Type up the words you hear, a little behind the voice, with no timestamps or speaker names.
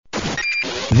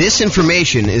This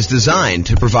information is designed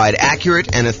to provide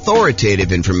accurate and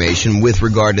authoritative information with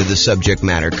regard to the subject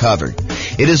matter covered.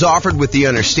 It is offered with the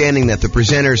understanding that the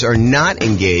presenters are not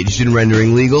engaged in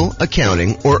rendering legal,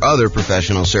 accounting, or other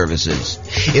professional services.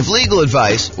 If legal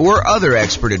advice or other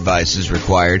expert advice is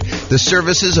required, the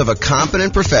services of a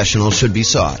competent professional should be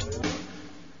sought.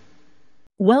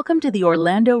 Welcome to the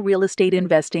Orlando Real Estate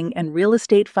Investing and Real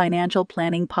Estate Financial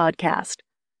Planning Podcast.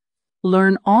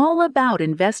 Learn all about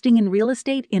investing in real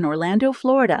estate in Orlando,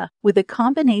 Florida, with a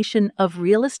combination of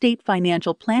real estate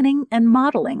financial planning and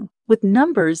modeling with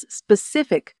numbers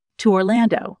specific to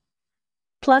Orlando.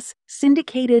 Plus,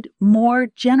 syndicated, more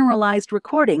generalized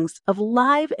recordings of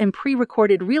live and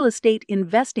pre-recorded real estate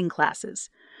investing classes,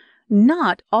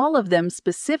 not all of them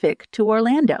specific to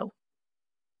Orlando.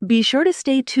 Be sure to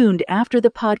stay tuned after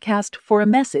the podcast for a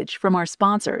message from our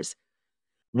sponsors.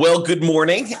 Well, good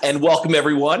morning and welcome,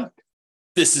 everyone.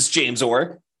 This is James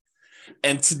Orr,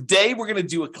 and today we're going to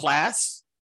do a class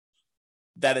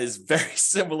that is very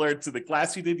similar to the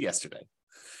class we did yesterday.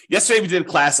 Yesterday, we did a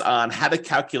class on how to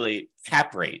calculate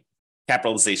cap rate,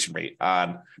 capitalization rate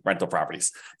on rental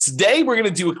properties. Today, we're going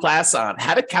to do a class on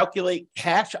how to calculate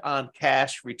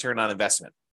cash-on-cash return on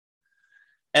investment.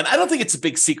 And I don't think it's a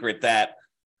big secret that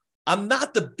I'm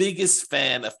not the biggest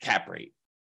fan of cap rate.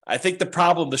 I think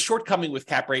the shortcoming with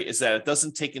cap rate is that it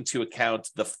doesn't take into account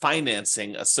the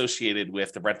financing associated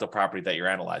with the rental property that you're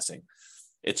analyzing.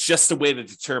 It's just a way to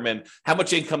determine how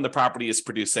much income the property is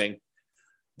producing,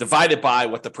 divided by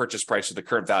what the purchase price or the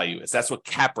current value is. That's what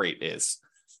cap rate is.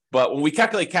 But when we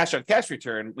calculate cash on cash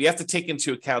return, we have to take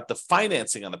into account the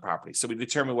financing on the property. So we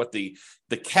determine what the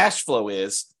cash flow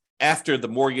is after the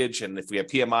mortgage and if we have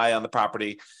PMI on the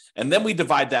property. And then we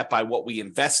divide that by what we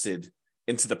invested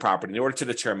into the property in order to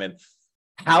determine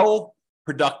how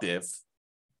productive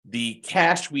the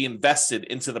cash we invested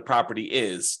into the property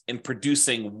is in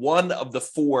producing one of the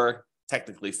four,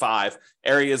 technically five,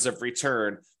 areas of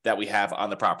return that we have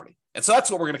on the property. And so that's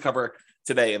what we're going to cover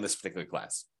today in this particular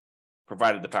class,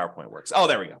 provided the PowerPoint works. Oh,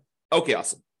 there we go. Okay,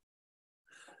 awesome.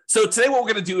 So today what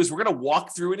we're going to do is we're going to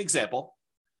walk through an example,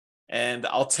 and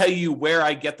I'll tell you where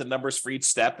I get the numbers for each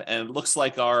step. And it looks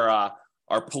like our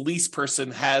police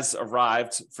person has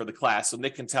arrived for the class. So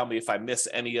Nick can tell me if I miss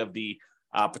any of the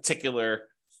particular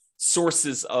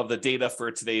sources of the data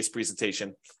for today's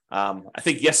presentation. I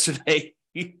think yesterday,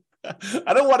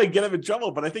 I don't want to get him in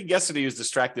trouble, but I think yesterday he was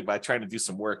distracted by trying to do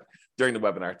some work during the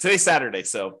webinar. Today's Saturday,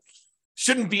 so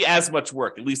shouldn't be as much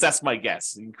work. At least that's my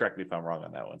guess. You can correct me if I'm wrong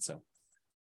on that one. So,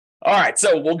 all right,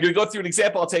 so we're going to go through an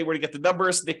example. I'll tell you where to get the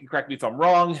numbers. Nick can correct me if I'm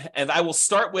wrong. And I will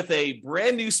start with a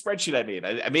brand new spreadsheet I made.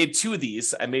 I made two of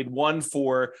these. I made one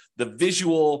for the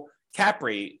visual cap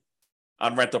rate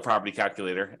on rental property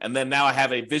calculator. And then now I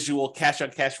have a visual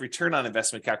cash-on-cash return on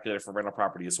investment calculator for rental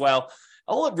property as well.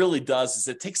 All it really does is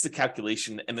it takes the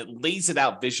calculation and it lays it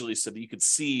out visually so that you could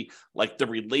see like the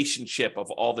relationship of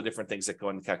all the different things that go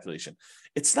in the calculation.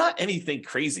 It's not anything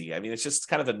crazy. I mean, it's just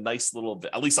kind of a nice little,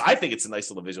 at least I think it's a nice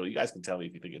little visual. You guys can tell me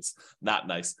if you think it's not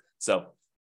nice. So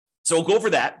we'll go over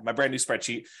that, my brand new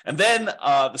spreadsheet. And then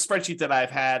the spreadsheet that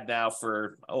I've had now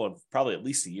for, probably at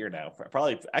least a year now.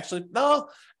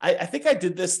 I think I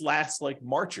did this last like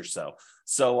March or so.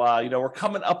 So, we're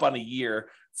coming up on a year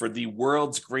for the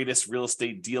world's greatest real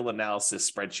estate deal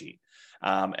analysis spreadsheet.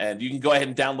 And you can go ahead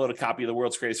and download a copy of the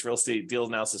world's greatest real estate deal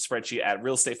analysis spreadsheet at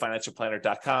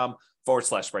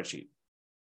realestatefinancialplanner.com/spreadsheet.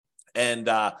 And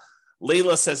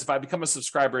Layla says, if I become a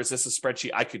subscriber, is this a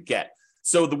spreadsheet I could get?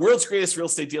 So the world's greatest real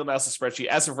estate deal analysis spreadsheet,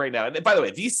 as of right now, and by the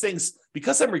way, these things,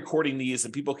 because I'm recording these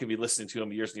and people can be listening to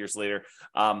them years and years later,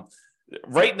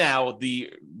 right now,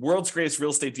 the world's greatest real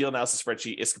estate deal analysis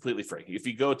spreadsheet is completely free. If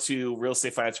you go to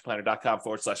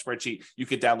realestatefinancialplanner.com/spreadsheet, you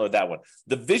can download that one.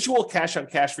 The visual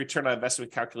cash-on-cash return on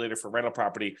investment calculator for rental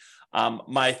property,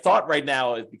 my thought right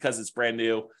now, because it's brand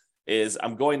new, is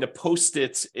I'm going to post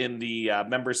it in the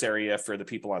members area for the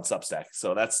people on Substack.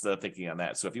 So that's the thinking on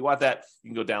that. So if you want that,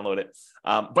 you can go download it.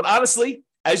 But honestly,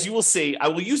 as you will see, I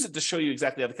will use it to show you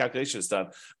exactly how the calculation is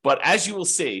done. But as you will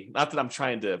see, not that I'm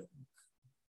trying to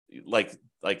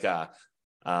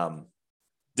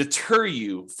deter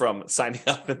you from signing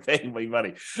up and paying me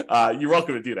money. You're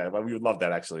welcome to do that. We would love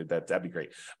that, actually. That'd be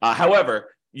great.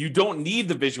 However, you don't need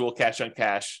the visual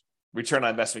cash-on-cash return on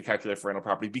investment calculator for rental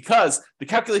property because the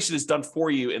calculation is done for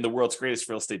you in the world's greatest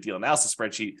real estate deal analysis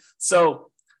spreadsheet.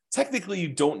 So technically you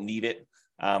don't need it,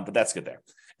 but that's good there.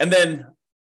 And then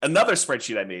another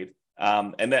spreadsheet I made,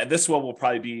 and this one will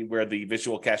probably be where the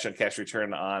visual cash-on-cash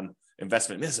return on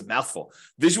investment. This is a mouthful.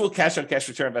 Visual cash on cash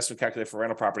return investment calculator for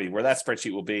rental property, where that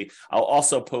spreadsheet will be. I'll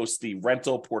also post the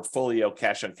rental portfolio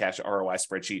cash on cash ROI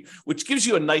spreadsheet, which gives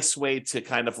you a nice way to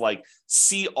kind of like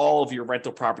see all of your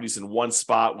rental properties in one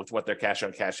spot with what their cash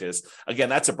on cash is. Again,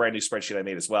 that's a brand new spreadsheet I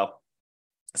made as well.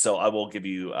 So I will give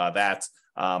you that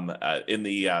in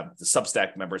the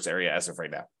Substack members area as of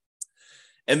right now.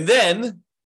 And then,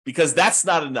 because that's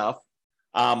not enough,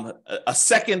 a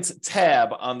second tab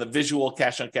on the visual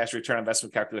cash on cash return on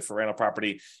investment calculator for rental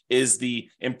property is the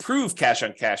improved cash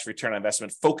on cash return on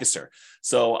investment focuser.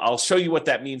 So I'll show you what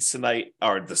that means tonight,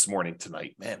 or this morning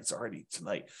tonight. Man, it's already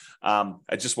tonight. I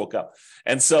just woke up.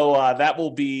 And so that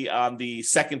will be on the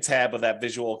second tab of that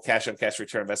visual cash on cash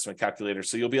return investment calculator.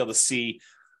 So you'll be able to see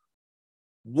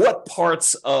what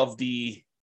parts of the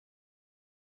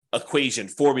equation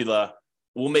formula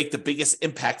will make the biggest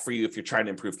impact for you if you're trying to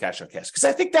improve cash on cash. Because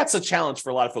I think that's a challenge for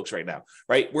a lot of folks right now,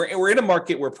 right? We're in a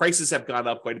market where prices have gone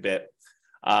up quite a bit.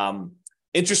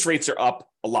 Interest rates are up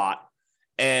a lot,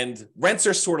 and rents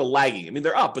are sort of lagging. I mean,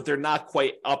 they're up, but they're not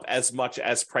quite up as much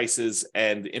as prices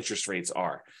and interest rates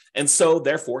are. And so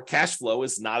therefore, cash flow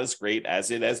is not as great as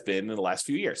it has been in the last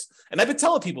few years. And I've been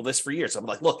telling people this for years. I'm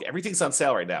like, look, everything's on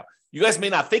sale right now. You guys may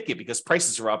not think it because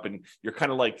prices are up and you're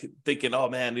kind of like thinking, oh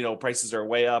man, prices are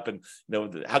way up and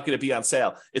how could it be on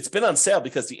sale? It's been on sale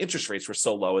because the interest rates were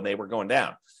so low and they were going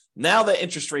down. Now that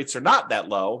interest rates are not that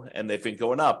low and they've been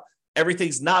going up,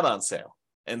 everything's not on sale.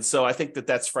 And so I think that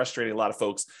that's frustrating a lot of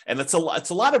folks. And it's a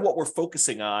lot of what we're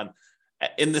focusing on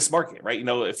in this market, right?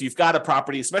 If you've got a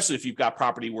property, especially if you've got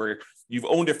property where you've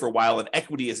owned it for a while and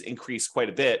equity has increased quite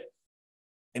a bit,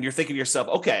 and you're thinking to yourself,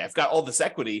 okay, I've got all this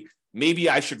equity, maybe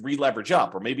I should re-leverage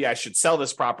up, or maybe I should sell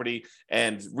this property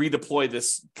and redeploy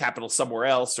this capital somewhere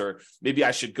else, or maybe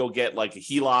I should go get like a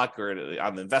HELOC or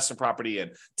on the investment property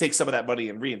and take some of that money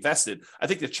and reinvest it. I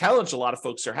think the challenge a lot of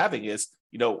folks are having is,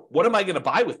 what am I going to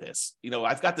buy with this?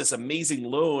 I've got this amazing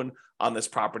loan on this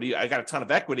property. I got a ton of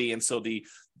equity. And so the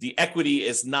equity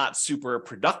is not super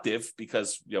productive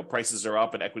because, prices are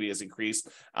up and equity has increased.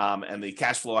 And the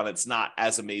cash flow on it's not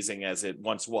as amazing as it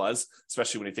once was,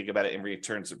 especially when you think about it in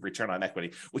return on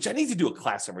equity, which I need to do a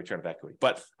class on return of equity,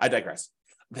 but I digress.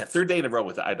 Third day in a row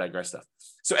with the I digress stuff.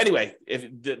 So anyway, if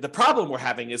the problem we're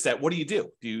having is that what do you do?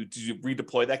 Do you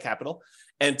redeploy that capital?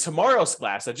 And tomorrow's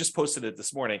class, I just posted it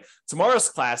this morning. Tomorrow's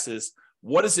class is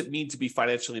what does it mean to be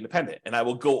financially independent? And I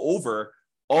will go over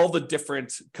all the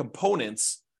different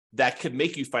components that could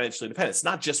make you financially independent. It's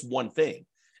not just one thing.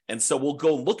 And so we'll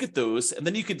go look at those and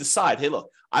then you can decide, hey, look,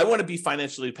 I want to be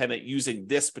financially independent using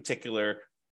this particular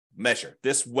measure,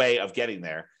 this way of getting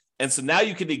there. And so now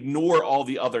you can ignore all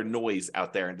the other noise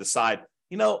out there and decide,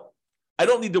 I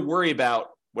don't need to worry about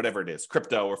whatever it is,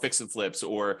 crypto or fix and flips,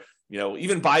 or,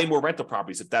 even buying more rental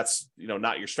properties if that's,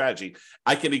 not your strategy.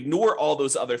 I can ignore all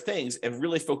those other things and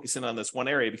really focus in on this one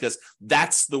area because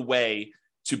that's the way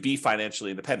to be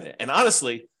financially independent. And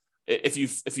honestly, if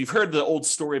you've heard the old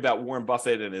story about Warren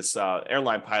Buffett and his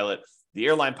airline pilot, the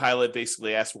airline pilot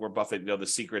basically asked Warren Buffett, the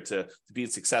secret to being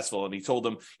successful. And he told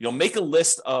him, make a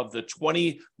list of the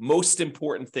 20 most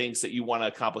important things that you want to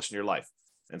accomplish in your life.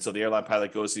 And so the airline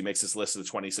pilot goes, he makes this list of the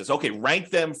 20, he says, okay, rank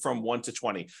them from 1 to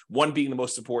 20, 1 being the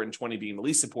most important, 20 being the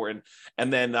least important.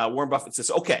 And then Warren Buffett says,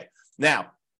 okay, now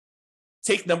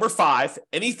take number 5,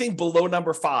 anything below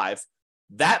number 5,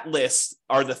 that list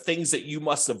are the things that you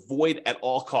must avoid at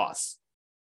all costs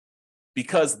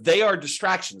because they are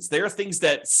distractions. They are things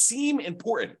that seem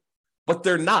important, but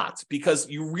they're not, because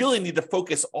you really need to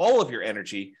focus all of your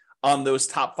energy on those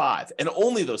top 5 and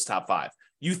only those top 5.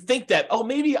 You think that, oh,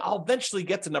 maybe I'll eventually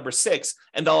get to number 6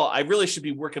 and I really should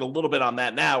be working a little bit on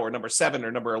that now, or number 7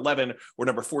 or number 11 or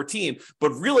number 14.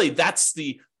 But really, that's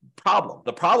the problem.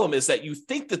 The problem is that you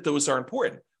think that those are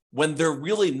important when they're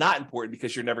really not important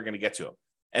because you're never going to get to them.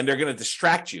 And they're going to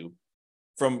distract you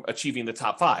from achieving the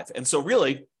top 5. And so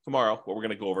really, tomorrow, what we're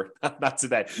going to go over, not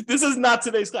today, this is not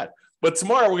today's class, but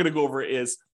tomorrow we're going to go over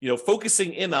is,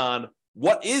 focusing in on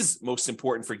what is most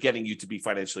important for getting you to be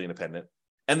financially independent.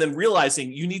 And then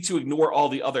realizing you need to ignore all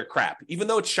the other crap, even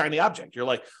though it's shiny object. You're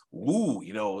like, ooh,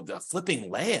 the flipping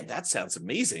land, that sounds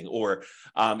amazing. Or,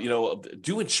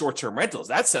 doing short-term rentals,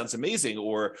 that sounds amazing.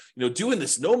 Or, doing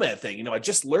this nomad thing, I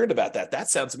just learned about that. That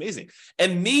sounds amazing.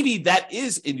 And maybe that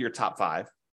is in your top 5.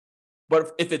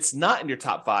 But if it's not in your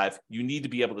top 5, you need to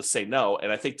be able to say no.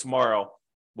 And I think tomorrow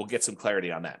we'll get some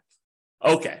clarity on that.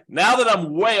 Okay, now that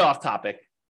I'm way off topic,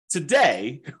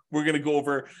 today, we're going to go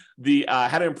over the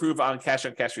how to improve on cash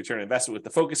return investment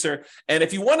with the focuser. And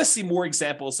if you want to see more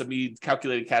examples of me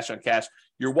calculating cash on cash,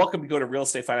 you're welcome to go to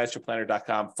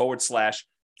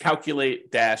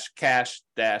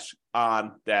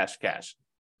realestatefinancialplanner.com/calculate-cash-on-cash.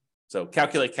 So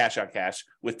calculate cash on cash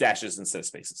with dashes instead of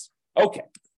spaces. Okay.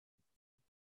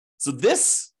 So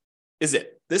this is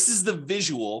it. This is the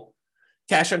visual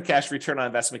cash on cash return on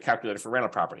investment calculator for rental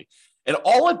property. And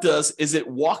all it does is it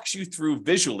walks you through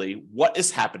visually what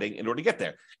is happening in order to get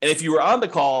there. And if you were on the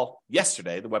call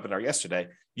yesterday, the webinar yesterday,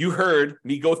 you heard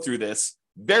me go through this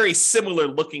very similar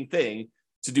looking thing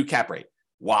to do cap rate.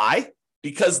 Why?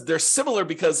 Because they're similar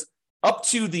because up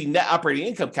to the net operating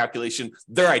income calculation,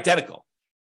 they're identical.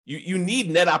 You need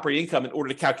net operating income in order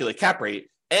to calculate cap rate,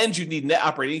 and you need net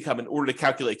operating income in order to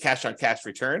calculate cash on cash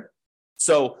return.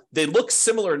 So they look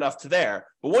similar enough to there,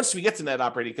 but once we get to net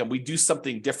operating income, we do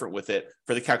something different with it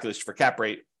for the calculation for cap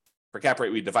rate. For cap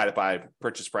rate, we divide it by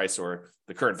purchase price or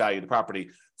the current value of the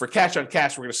property. For cash on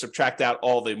cash, we're going to subtract out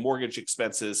all the mortgage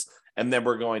expenses, and then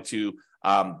we're going to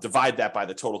divide that by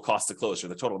the total cost to close, or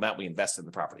the total amount we invest in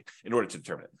the property in order to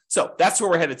determine it. So that's where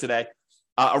we're headed today.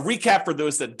 A recap for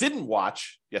those that didn't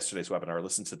watch yesterday's webinar, or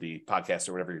listen to the podcast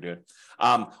or whatever you're doing.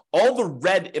 All the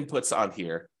red inputs on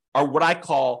here are what I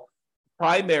call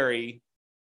primary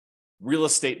real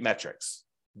estate metrics.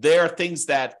 They are things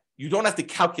that you don't have to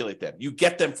calculate them. You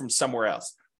get them from somewhere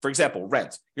else. For example,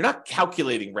 rent. You're not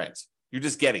calculating rent. You're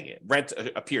just getting it. Rent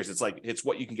appears. It's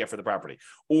what you can get for the property.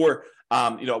 Or,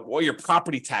 what your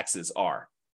property taxes are.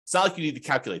 It's not like you need to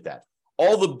calculate that.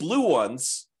 All the blue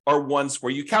ones are ones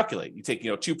where you calculate. You take,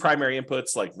 two primary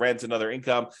inputs like rent and other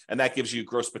income, and that gives you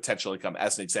gross potential income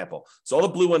as an example. So all the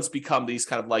blue ones become these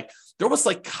kind of they're almost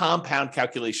like compound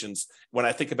calculations when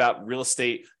I think about real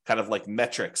estate kind of like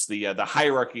metrics, the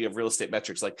hierarchy of real estate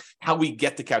metrics, like how we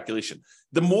get the calculation.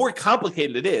 The more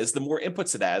complicated it is, the more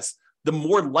inputs it has, the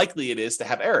more likely it is to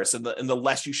have errors, and the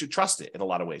less you should trust it in a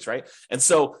lot of ways, right? And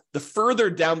so the further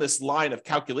down this line of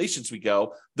calculations we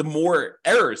go, the more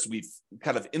errors we've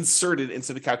kind of inserted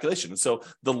into the calculation. And so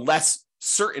the less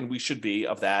certain we should be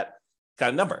of that kind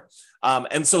of number.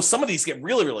 And so some of these get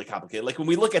really, really complicated. Like when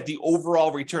we look at the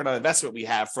overall return on investment we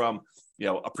have from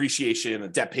appreciation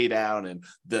and debt pay down and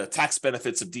the tax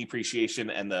benefits of depreciation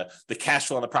and the cash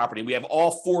flow on the property. We have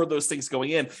all four of those things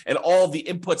going in, and all the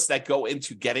inputs that go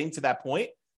into getting to that point.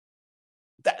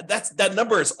 That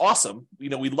number is awesome. We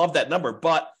love that number,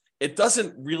 but it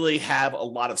doesn't really have a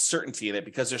lot of certainty in it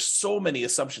because there's so many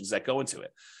assumptions that go into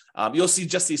it. You'll see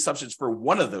just the assumptions for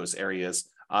one of those areas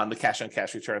on the cash on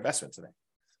cash return investment today.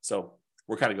 So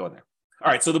we're kind of going there.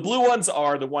 All right. So the blue ones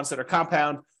are the ones that are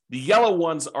compound. The yellow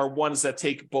ones are ones that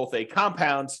take both a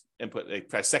compound and put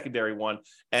a secondary one,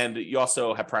 and you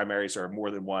also have primaries or more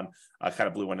than one kind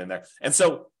of blue one in there. And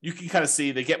so you can kind of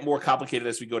see they get more complicated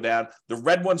as we go down. The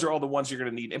red ones are all the ones you're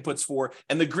going to need inputs for,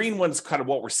 and the green one's kind of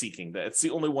what we're seeking. It's the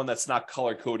only one that's not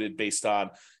color-coded based on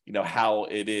how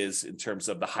it is in terms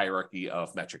of the hierarchy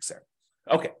of metrics there.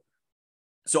 Okay,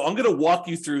 so I'm going to walk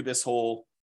you through this whole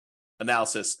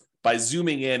analysis by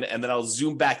zooming in, and then I'll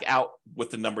zoom back out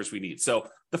with the numbers we need. So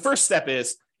the first step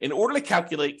is, in order to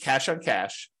calculate cash on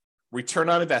cash, return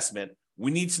on investment, we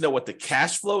need to know what the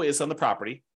cash flow is on the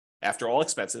property after all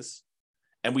expenses,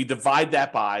 and we divide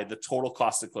that by the total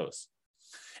cost to close.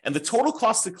 And the total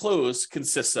cost to close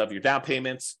consists of your down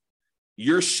payments,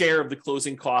 your share of the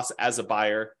closing costs as a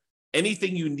buyer,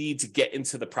 anything you need to get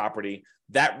into the property,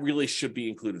 that really should be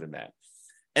included in that.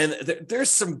 And there's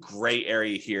some gray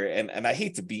area here, and I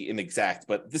hate to be inexact,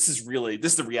 but this is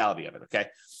the reality of it, okay?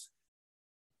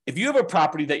 If you have a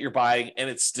property that you're buying and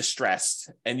it's distressed,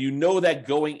 and you know that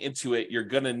going into it, you're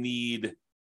going to need,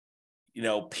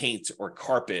 paint or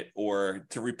carpet or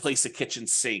to replace a kitchen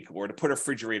sink or to put a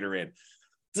refrigerator in,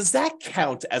 does that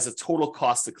count as a total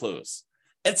cost to close?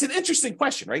 And it's an interesting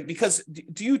question, right? Because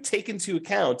do you take into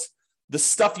account the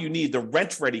stuff you need, the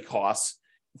rent-ready costs,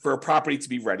 for a property to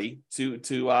be ready to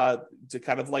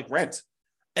kind of like rent?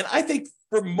 And I think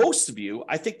for most of you,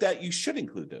 I think that you should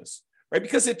include those, right?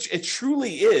 Because it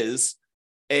truly is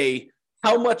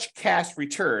how much cash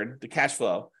return, the cash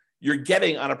flow you're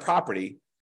getting on a property,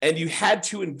 and you had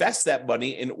to invest that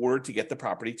money in order to get the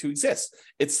property to exist.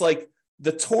 It's like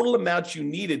the total amount you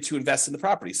needed to invest in the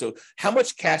property. So how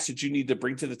much cash did you need to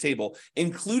bring to the table,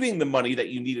 including the money that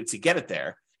you needed to get it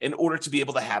there in order to be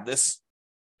able to have this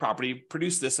property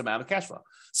produce this amount of cash flow?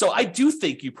 So I do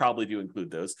think you probably do include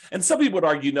those. And some people would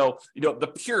argue,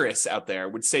 the purists out there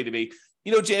would say to me,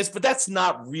 James, but that's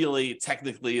not really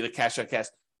technically the cash on cash.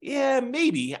 Yeah,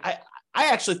 maybe. I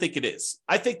actually think it is.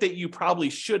 I think that you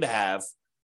probably should have,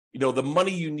 the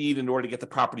money you need in order to get the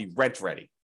property rent ready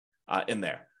in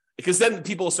there. Because then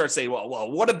people will start saying,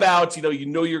 well, what about,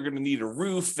 you're going to need a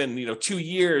roof and, 2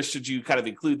 years, should you kind of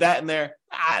include that in there?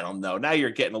 I don't know. Now you're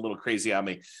getting a little crazy on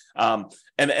me.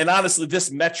 And honestly, this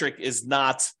metric is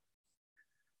not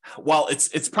while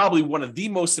it's probably one of the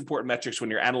most important metrics when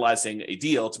you're analyzing a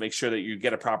deal to make sure that you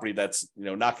get a property that's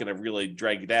not going to really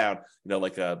drag you down,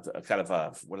 like a kind of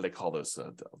a, what do they call those?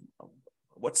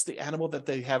 What's the animal that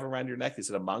they have around your neck? Is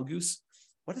it a mongoose?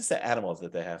 What is the animal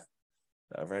that they have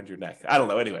around your neck? I don't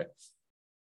know. Anyway,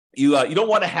 you don't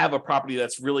want to have a property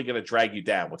that's really going to drag you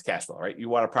down with cash flow, right? You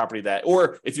want a property that,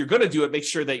 or if you're going to do it, make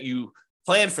sure that you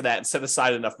plan for that and set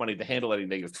aside enough money to handle any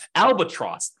negatives.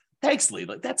 Albatross. Thanks, Lee.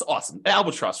 Like, that's awesome.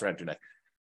 Albatross around your neck.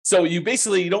 So you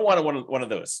don't want one of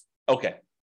those. Okay.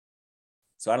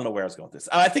 So I don't know where I was going with this.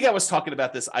 I think I was talking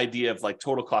about this idea of like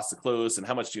total cost to close and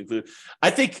how much do you include.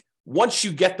 I think once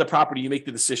you get the property, you make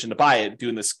the decision to buy it,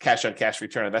 doing this cash on cash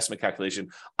return investment calculation.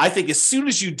 I think as soon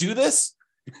as you do this,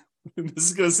 this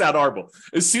is going to sound horrible.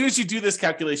 As soon as you do this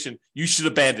calculation, you should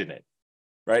abandon it,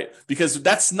 right? Because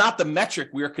that's not the metric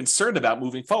we are concerned about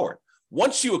moving forward.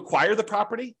 Once you acquire the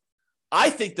property, I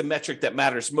think the metric that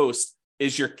matters most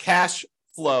is your cash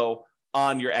flow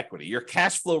on your equity, your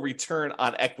cash flow return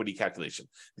on equity calculation,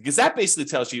 because that basically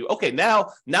tells you, okay, now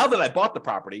that I bought the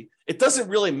property, it doesn't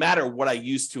really matter what I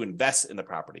use to invest in the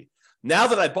property. Now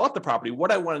that I bought the property,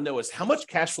 what I want to know is how much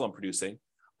cash flow I'm producing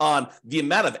on the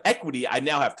amount of equity I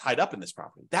now have tied up in this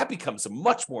property. That becomes a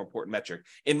much more important metric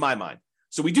in my mind.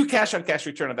 So we do cash on cash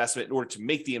return investment in order to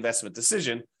make the investment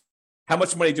decision. How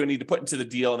much money do I need to put into the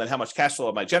deal? And then how much cash flow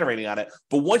am I generating on it?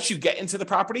 But once you get into the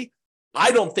property,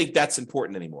 I don't think that's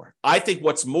important anymore. I think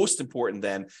what's most important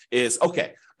then is,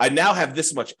 okay, I now have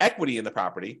this much equity in the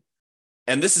property,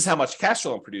 and this is how much cash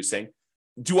flow I'm producing.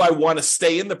 Do I want to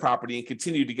stay in the property and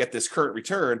continue to get this current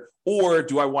return? Or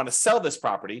do I want to sell this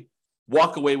property,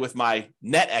 walk away with my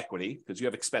net equity, because you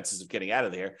have expenses of getting out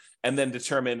of there, and then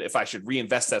determine if I should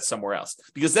reinvest that somewhere else?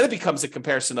 Because then it becomes a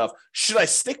comparison of, should I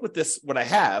stick with this, what I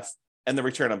have, and the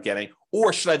return I'm getting,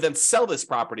 or should I then sell this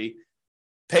property,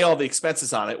 pay all the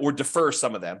expenses on it, or defer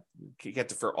some of them? You can't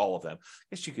defer all of them.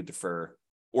 I guess you could defer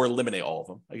or eliminate all of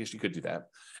them. I guess you could do that.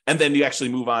 And then you actually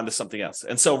move on to something else.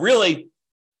 And so really,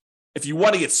 if you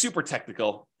want to get super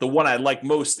technical, the one I like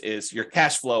most is your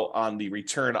cash flow on the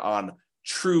return on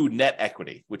true net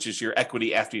equity, which is your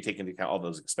equity after you take into account all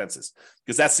those expenses,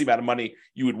 because that's the amount of money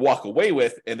you would walk away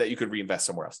with and that you could reinvest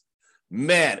somewhere else.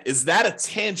 Man, is that a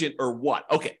tangent or what?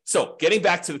 Okay, so getting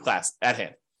back to the class at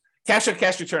hand, cash on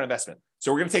cash return investment.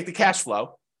 So we're going to take the cash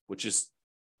flow, which is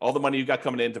all the money you got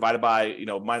coming in, divided by,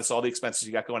 minus all the expenses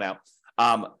you got going out,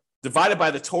 divided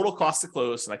by the total cost to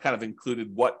close. And I kind of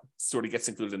included what sort of gets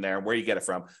included in there and where you get it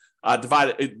from.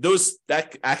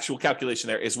 That actual calculation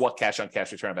there is what cash on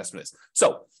cash return investment is.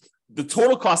 So the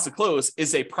total cost to close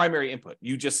is a primary input.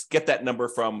 You just get that number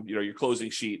from, your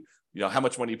closing sheet, how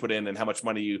much money you put in and how much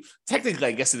money technically,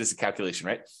 I guess it is a calculation,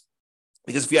 right?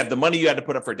 Because if you have the money you had to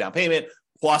put up for a down payment,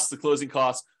 plus the closing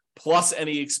costs, plus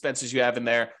any expenses you have in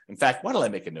there. In fact, why don't I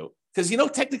make a note? Because,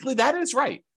 technically that is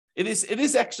right. It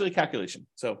is actually a calculation.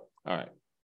 So, all right.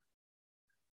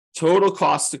 Total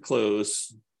cost to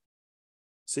close.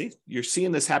 See, you're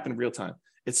seeing this happen in real time.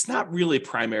 It's not really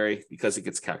primary because it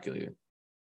gets calculated.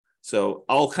 So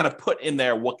I'll kind of put in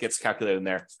there what gets calculated in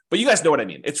there, but you guys know what I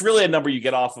mean. It's really a number you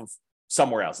get off of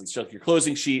somewhere else. It's just your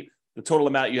closing sheet, the total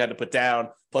amount you had to put down,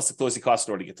 plus the closing costs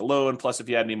in order to get the loan, plus if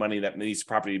you had any money that needs the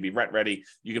property to be rent ready,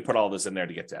 you can put all this in there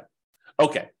to get that.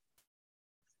 Okay.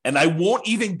 And I won't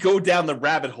even go down the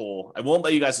rabbit hole. I won't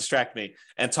let you guys distract me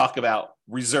and talk about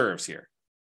reserves here,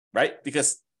 right?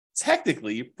 Because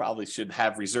technically, you probably should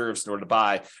have reserves in order to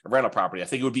buy a rental property. I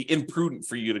think it would be imprudent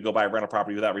for you to go buy a rental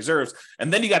property without reserves.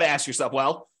 And then you got to ask yourself,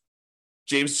 well,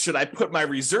 James, should I put my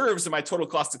reserves in my total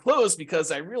cost to close?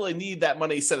 Because I really need that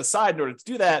money set aside in order to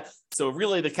do that. So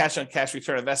really the cash on cash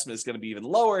return investment is going to be even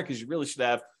lower because you really should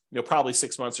have, probably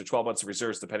 6 months or 12 months of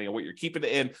reserves, depending on what you're keeping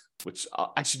it in, which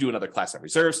I'll actually do another class on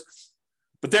reserves.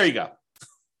 But there you go.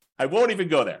 I won't even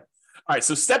go there. All right,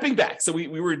 so stepping back. So we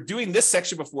were doing this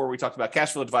section before where we talked about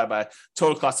cash flow divided by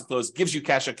total cost to close gives you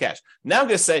cash on cash. Now I'm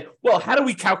going to say, well, how do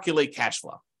we calculate cash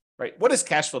flow, right? What does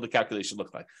cash flow, the calculation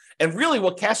look like? And really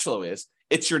what cash flow is,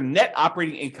 it's your net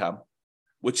operating income,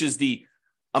 which is the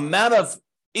amount of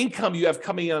income you have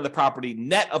coming in on the property,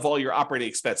 net of all your operating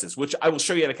expenses, which I will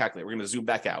show you how to calculate. We're going to zoom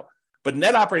back out. But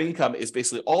net operating income is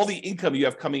basically all the income you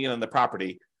have coming in on the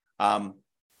property after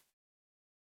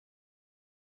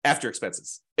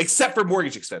expenses, except for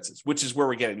mortgage expenses, which is where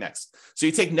we're getting next. So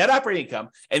you take net operating income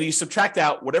and you subtract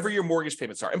out whatever your mortgage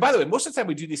payments are. And by the way, most of the time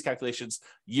we do these calculations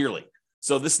yearly.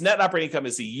 So this net operating income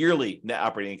is the yearly net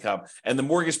operating income, and the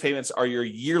mortgage payments are your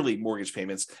yearly mortgage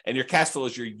payments, and your cash flow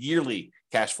is your yearly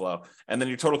cash flow. And then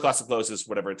your total cost of close is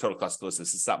whatever total cost of close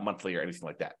is. It's not monthly or anything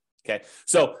like that. Okay.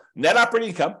 So net operating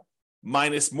income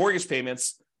minus mortgage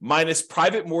payments minus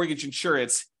private mortgage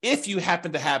insurance if you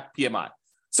happen to have PMI.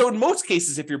 So in most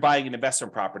cases, if you're buying an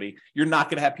investment property, you're not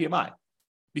going to have PMI,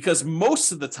 because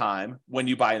most of the time when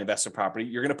you buy an investment property,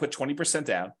 you're going to put 20%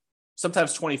 down,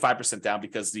 sometimes 25% down,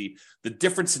 because the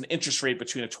difference in interest rate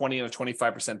between a 20 and a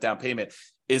 25% down payment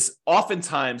is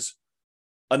oftentimes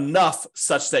enough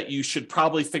such that you should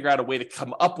probably figure out a way to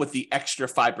come up with the extra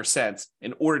 5%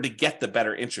 in order to get the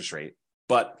better interest rate.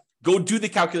 But go do the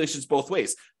calculations both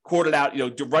ways. Quote it out,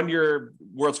 to run your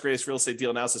world's greatest real estate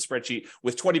deal analysis spreadsheet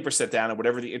with 20% down and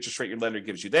whatever the interest rate your lender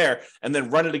gives you there, and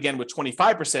then run it again with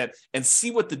 25% and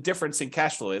see what the difference in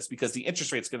cash flow is, because the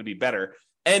interest rate is going to be better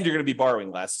and you're going to be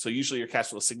borrowing less. So usually your cash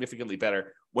flow is significantly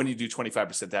better when you do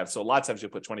 25% down. So a lot of times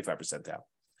you'll put 25% down.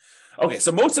 Okay,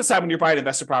 so most of the time when you're buying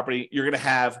investor property, you're going to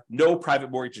have no private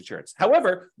mortgage insurance.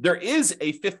 However, there is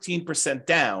a 15%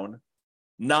 down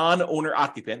non-owner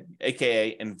occupant,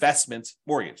 aka investment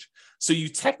mortgage. So you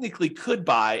technically could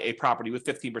buy a property with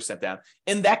 15% down.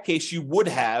 In that case, you would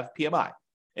have PMI.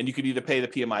 And you could either pay the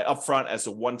PMI upfront as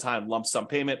a one-time lump sum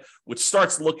payment, which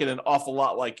starts looking an awful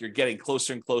lot like you're getting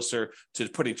closer and closer to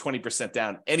putting 20%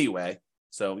 down anyway.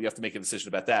 So you have to make a decision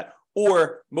about that.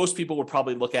 Or most people would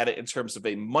probably look at it in terms of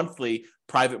a monthly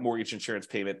private mortgage insurance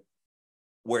payment,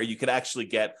 where you could actually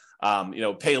get,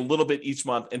 pay a little bit each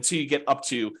month until you get up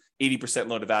to 80%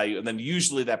 loan to value. And then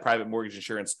usually that private mortgage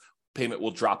insurance payment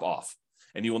will drop off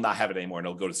and you will not have it anymore and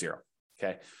it'll go to zero.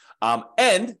 Okay.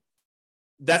 And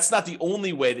that's not the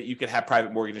only way that you can have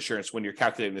private mortgage insurance when you're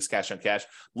calculating this cash on cash.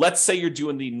 Let's say you're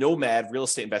doing the nomad real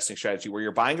estate investing strategy where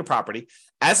you're buying a property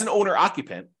as an owner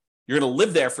occupant. You're going to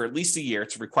live there for at least a year.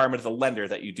 It's a requirement of the lender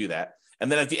that you do that.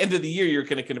 And then at the end of the year, you're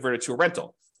going to convert it to a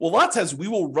rental. Well, a lot of times we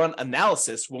will run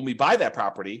analysis when we buy that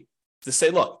property to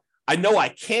say, look, I know I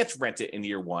can't rent it in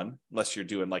year one, unless you're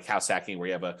doing like house hacking where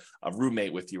you have a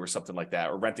roommate with you or something like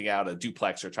that, or renting out a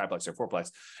duplex or triplex or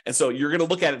fourplex. And so you're going to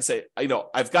look at it and say,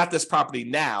 I've got this property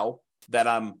now that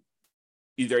I'm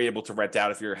either able to rent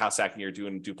out if you're house hacking, you're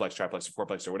doing duplex, triplex, or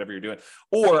fourplex, or whatever you're doing.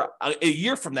 Or a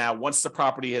year from now, once the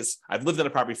property I've lived in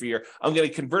a property for a year, I'm going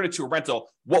to convert it to a rental.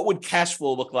 What would cash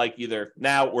flow look like either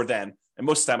now or then? And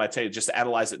most of the time I tell you just to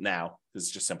analyze it now, because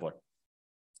it's just simpler.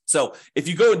 So if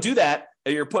you go and do that,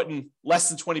 and you're putting less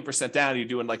than 20% down, you're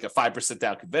doing like a 5%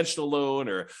 down conventional loan,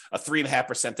 or a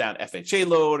 3.5% down FHA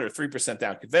loan, or 3%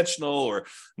 down conventional, or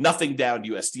nothing down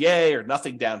USDA, or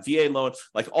nothing down VA loan,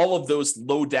 like all of those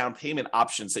low down payment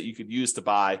options that you could use to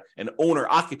buy an owner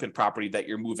occupant property that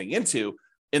you're moving into.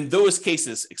 In those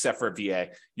cases, except for VA,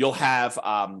 you'll have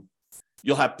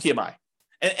PMI.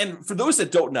 And for those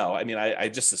that don't know, I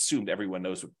just assumed everyone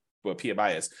knows what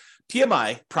PMI is.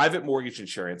 PMI, private mortgage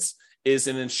insurance, is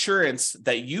an insurance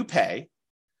that you pay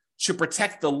to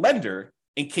protect the lender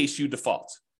in case you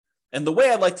default. And the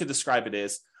way I like to describe it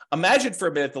is, imagine for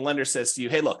a minute the lender says to you,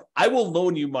 hey, look, I will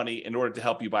loan you money in order to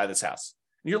help you buy this house.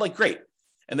 And you're like, great.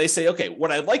 And they say, okay,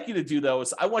 what I'd like you to do though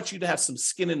is I want you to have some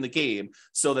skin in the game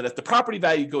so that if the property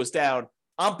value goes down,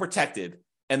 I'm protected,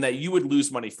 and that you would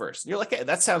lose money first. And you're like, hey,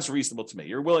 that sounds reasonable to me.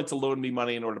 You're willing to loan me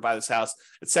money in order to buy this house.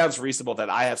 It sounds reasonable that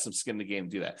I have some skin in the game to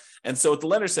do that. And so what the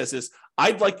lender says is,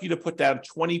 I'd like you to put down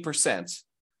 20%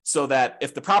 so that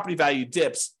if the property value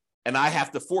dips and I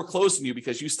have to foreclose on you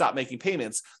because you stop making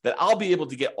payments, that I'll be able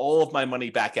to get all of my money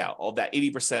back out, all that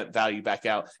 80% value back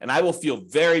out. And I will feel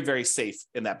very, very safe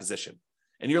in that position.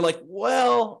 And you're like,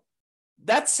 well,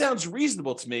 that sounds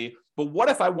reasonable to me, but what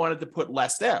if I wanted to put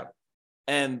less down?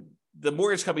 And the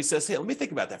mortgage company says, hey, let me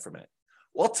think about that for a minute.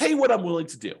 Well, I'll tell you what I'm willing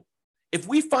to do. If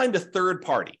we find a third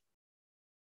party,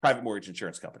 private mortgage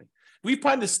insurance company, we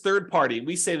find this third party and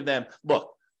we say to them,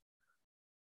 look,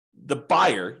 the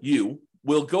buyer, you,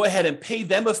 will go ahead and pay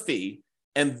them a fee,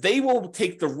 and they will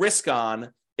take the risk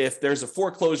on if there's a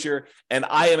foreclosure and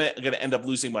I am going to end up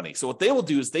losing money. So what they will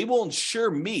do is they will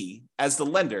insure me as the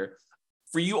lender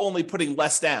for you only putting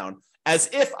less down, as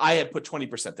if I had put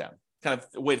 20% down. Kind of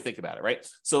a way to think about it, right?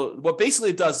 So what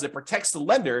basically it does is it protects the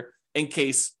lender in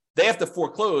case they have to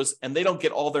foreclose and they don't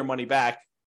get all their money back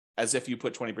as if you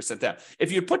put 20% down.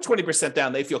 If you put 20%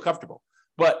 down, they feel comfortable.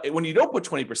 But when you don't put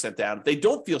 20% down, they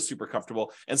don't feel super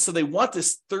comfortable. And so they want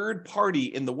this third party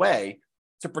in the way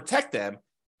to protect them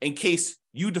in case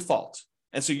you default.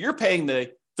 And so you're paying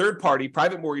the third party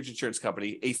private mortgage insurance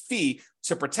company a fee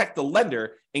to protect the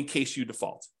lender in case you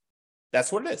default.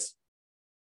 That's what it is.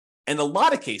 In a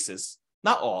lot of cases,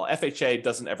 not all, FHA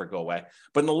doesn't ever go away,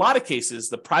 but in a lot of cases,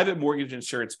 the private mortgage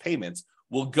insurance payments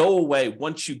will go away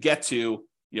once you get to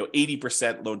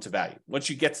 80% loan to value. Once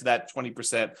you get to that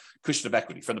 20% cushion of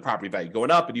equity from the property value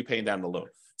going up and you paying down the loan.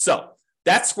 So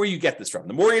That's where you get this from.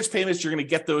 The mortgage payments, you're going to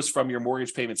get those from your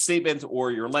mortgage payment statement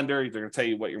or your lender. They're going to tell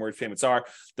you what your mortgage payments are.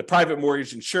 The private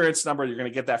mortgage insurance number, you're going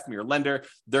to get that from your lender.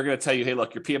 They're going to tell you, hey,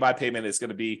 look, your PMI payment is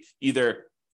going to be either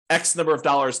X number of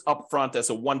dollars upfront as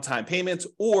a one-time payment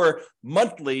or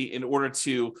monthly in order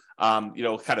to,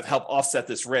 kind of help offset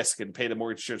this risk and pay the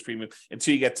mortgage insurance premium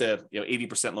until you get to,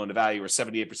 80% loan to value or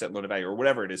 78% loan to value or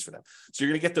whatever it is for them. So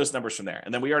you're going to get those numbers from there.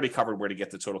 And then we already covered where to get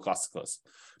the total cost to close.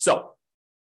 So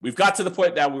we've got to the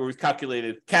point now where we've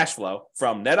calculated cash flow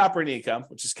from net operating income,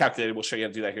 which is calculated. We'll show you how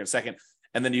to do that here in a second.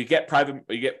 And then you get private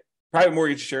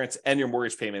mortgage insurance and your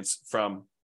mortgage payments from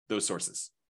those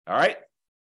sources. All right.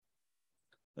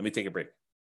 Let me take a break.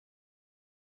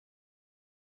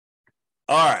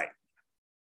 All right.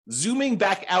 Zooming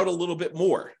back out a little bit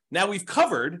more. Now we've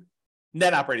covered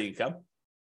net operating income.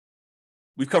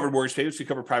 We've covered mortgage payments. We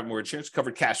covered private mortgage insurance,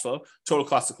 covered cash flow, total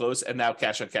cost to close, and now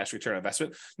cash on cash return on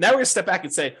investment. Now we're going to step back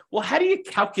and say, well, how do you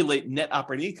calculate net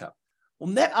operating income? Well,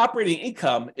 net operating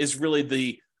income is really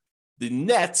the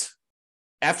net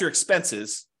after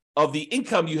expenses of the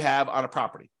income you have on a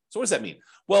property. So what does that mean?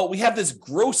 Well, we have this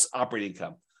gross operating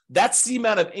income. That's the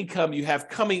amount of income you have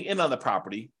coming in on the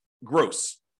property,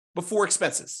 gross, before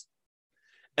expenses.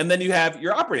 And then you have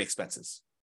your operating expenses.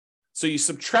 So you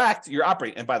subtract your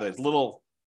operating, and by the way, little,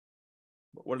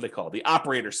 what do they call it? The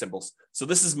operator symbols. So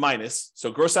this is minus.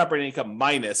 So gross operating income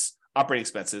minus operating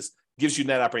expenses gives you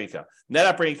net operating income. Net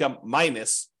operating income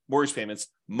minus mortgage payments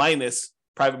minus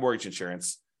private mortgage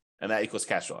insurance, and that equals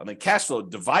cash flow. And then cash flow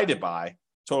divided by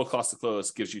total cost to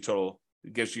close gives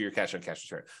you your cash on cash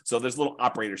return. So there's little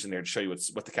operators in there to show you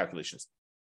what the calculation is.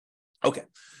 Okay.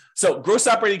 So gross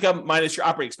operating income minus your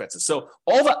operating expenses. So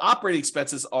all the operating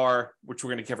expenses are, which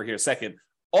we're going to cover here in a second,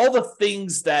 all the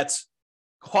things that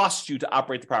cost you to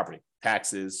operate the property: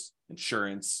 taxes,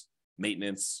 insurance,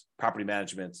 maintenance, property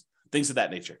management, things of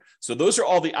that nature. So those are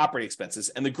all the operating expenses.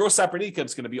 And the gross operating income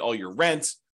is going to be all your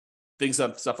rent,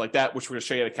 stuff like that, which we're going to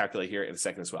show you how to calculate here in a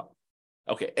second as well.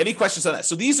 Okay, any questions on that?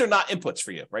 So these are not inputs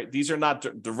for you, right? These are not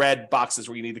the red boxes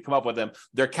where you need to come up with them.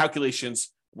 They're calculations,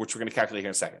 which we're going to calculate here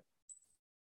in a second.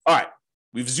 All right,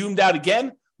 we've zoomed out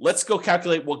again. Let's go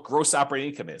calculate what gross operating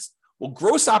income is. Well,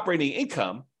 gross operating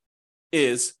income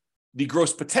is the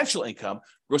gross potential income.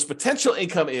 Gross potential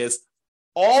income is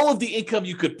all of the income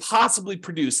you could possibly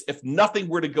produce if nothing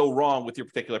were to go wrong with your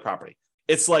particular property.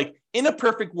 It's like, in a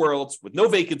perfect world with no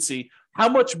vacancy, how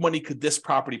much money could this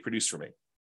property produce for me?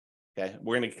 Okay,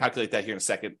 we're going to calculate that here in a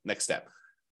second. Next step.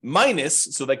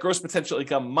 Minus, so that gross potential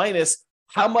income minus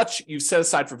how much you've set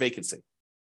aside for vacancy.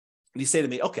 And you say to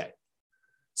me, okay,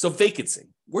 so vacancy,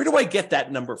 where do I get that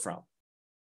number from?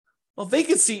 Well,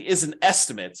 vacancy is an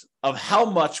estimate of how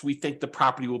much we think the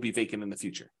property will be vacant in the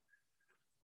future.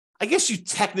 I guess you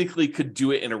technically could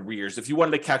do it in arrears. If you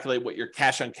wanted to calculate what your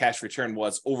cash on cash return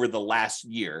was over the last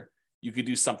year, you could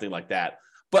do something like that.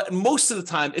 But most of the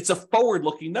time, it's a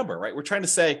forward-looking number, right? We're trying to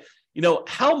say,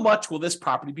 how much will this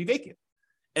property be vacant?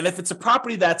 And if it's a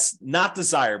property that's not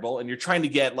desirable and you're trying to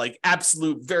get like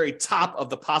absolute very top of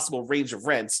the possible range of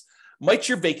rents, might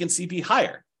your vacancy be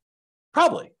higher?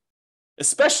 Probably,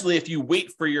 especially if you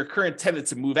wait for your current tenant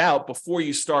to move out before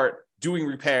you start doing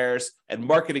repairs and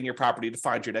marketing your property to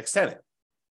find your next tenant.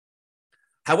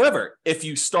 However, if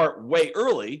you start way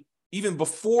early, even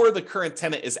before the current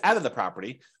tenant is out of the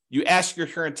property, you ask your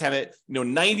current tenant,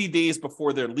 90 days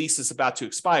before their lease is about to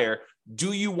expire,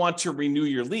 do you want to renew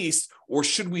your lease, or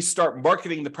should we start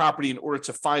marketing the property in order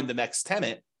to find the next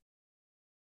tenant?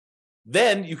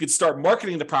 Then you could start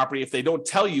marketing the property if they don't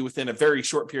tell you within a very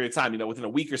short period of time, within a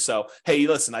week or so, hey,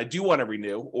 listen, I do want to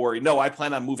renew, or no, I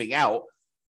plan on moving out.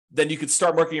 Then you could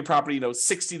start marketing your property,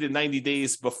 60 to 90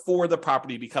 days before the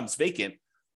property becomes vacant.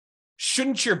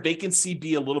 Shouldn't your vacancy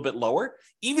be a little bit lower?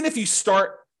 Even if you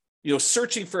start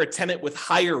searching for a tenant with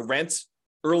higher rent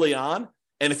early on,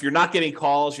 and if you're not getting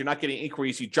calls, you're not getting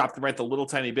inquiries, you drop the rent a little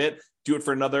tiny bit, do it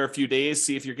for another few days,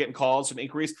 see if you're getting calls and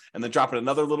inquiries, and then drop it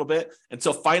another little bit.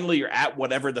 Until finally you're at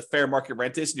whatever the fair market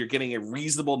rent is, and you're getting a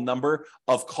reasonable number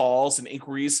of calls and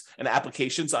inquiries and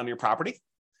applications on your property.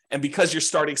 And because you're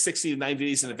starting 60 to 90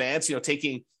 days in advance,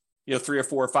 taking 3 or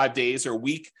 4 or 5 days or a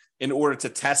week in order to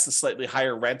test the slightly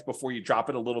higher rent before you drop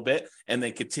it a little bit and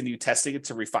then continue testing it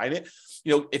to refine it.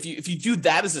 If you do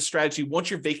that as a strategy,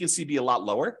 won't your vacancy be a lot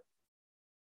lower?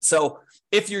 So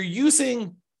if you're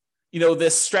using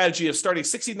this strategy of starting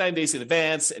 69 days in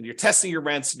advance, and you're testing your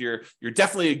rents, and you're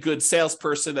definitely a good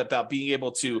salesperson about being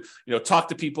able to, talk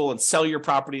to people and sell your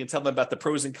property and tell them about the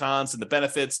pros and cons and the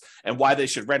benefits and why they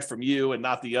should rent from you and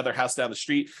not the other house down the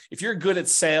street. If you're good at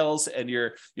sales and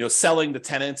you're, selling the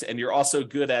tenant, and you're also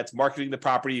good at marketing the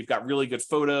property, you've got really good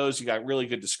photos, you got really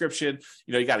good description,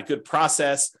 you got a good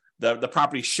process. The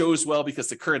property shows well because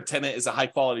the current tenant is a high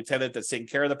quality tenant that's taking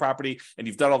care of the property, and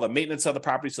you've done all the maintenance of the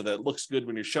property so that it looks good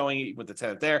when you're showing it with the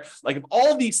tenant there. Like, if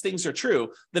all these things are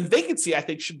true, then vacancy, I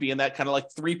think, should be in that kind of like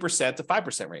 3% to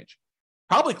 5% range,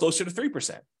 probably closer to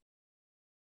 3%.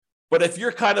 But if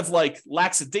you're kind of like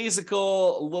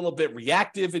lackadaisical, a little bit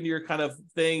reactive in your kind of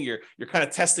thing, you're kind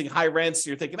of testing high rents,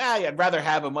 you're thinking, I'd rather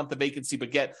have a month of vacancy,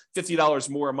 but get $50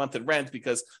 more a month in rent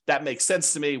because that makes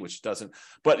sense to me, which it doesn't.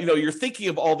 But, you're thinking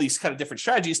of all these kind of different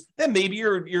strategies, then maybe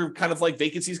you're kind of like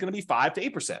vacancy is going to be 5 to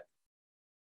 8%.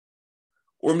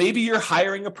 Or maybe you're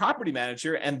hiring a property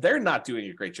manager and they're not doing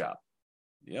a great job.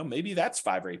 Maybe that's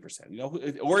 5 or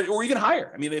 8%, or even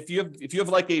higher. I mean, if you have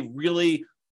like a really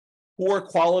poor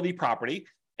quality property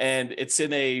and it's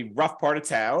in a rough part of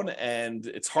town and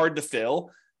it's hard to fill,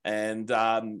 and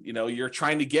you're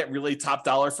trying to get really top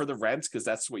dollar for the rent because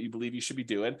that's what you believe you should be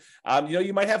doing,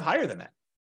 you might have higher than that.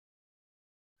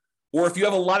 Or if you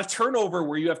have a lot of turnover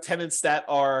where you have tenants that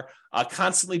are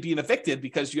constantly being evicted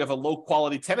because you have a low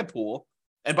quality tenant pool,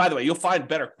 and by the way, you'll find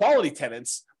better quality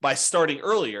tenants by starting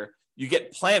earlier. You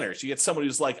get planners. You get someone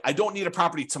who's like, I don't need a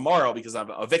property tomorrow because I'm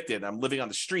evicted. I'm living on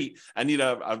the street. I need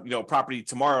a property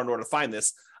tomorrow in order to find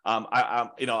this.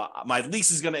 My lease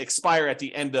is going to expire at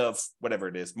the end of whatever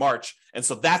it is, March, and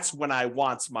so that's when I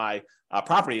want my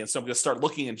property. And so I'm going to start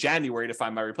looking in January to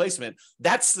find my replacement.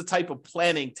 That's the type of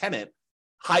planning tenant,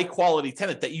 high quality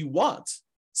tenant that you want.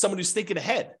 Someone who's thinking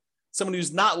ahead. Someone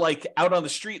who's not like out on the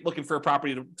street looking for a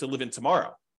property to live in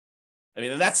tomorrow. I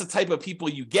mean, and that's the type of people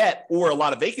you get, or a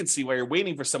lot of vacancy where you're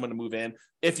waiting for someone to move in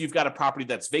if you've got a property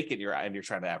that's vacant and you're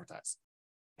trying to advertise.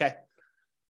 Okay.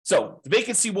 So the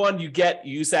vacancy one you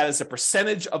use that as a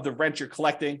percentage of the rent you're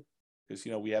collecting, because,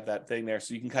 we have that thing there.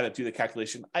 So you can kind of do the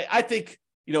calculation. I think,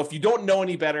 if you don't know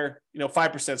any better,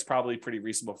 5% is probably pretty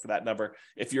reasonable for that number.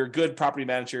 If you're a good property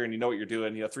manager and you know what you're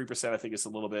doing, 3% I think is a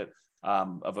little bit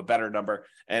of a better number.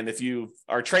 And if you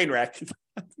are a train wreck,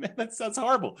 man, that sounds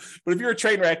horrible. But if you're a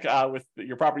train wreck with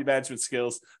your property management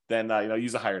skills, then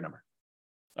use a higher number.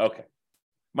 Okay.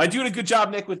 Am I doing a good job,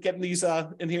 Nick, with getting these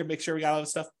in here? Make sure we got all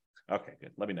this stuff. Okay,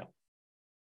 good. Let me know.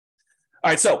 All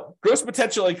right, so gross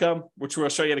potential income, which we'll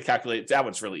show you how to calculate. That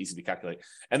one's really easy to calculate.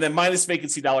 And then minus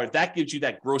vacancy dollar, that gives you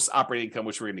that gross operating income,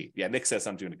 which we're going to need. Yeah, Nick says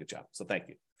I'm doing a good job, so thank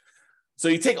you. So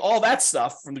you take all that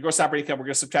stuff from the gross operating income, we're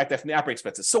going to subtract that from the operating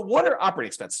expenses. So what are operating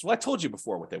expenses? Well, I told you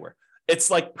before what they were. It's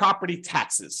like property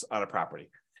taxes on a property,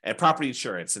 and property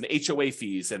insurance and HOA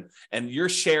fees and your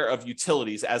share of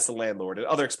utilities as the landlord and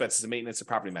other expenses and maintenance and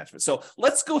property management. So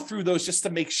let's go through those just to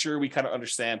make sure we kind of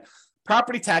understand.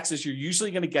 Property taxes, you're usually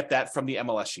going to get that from the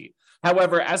MLS sheet.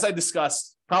 However, as I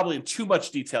discussed probably in too much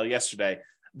detail yesterday,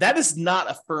 that is not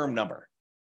a firm number.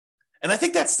 And I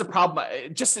think that's the problem,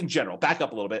 just in general, back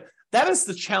up a little bit. That is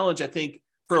the challenge, I think,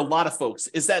 for a lot of folks,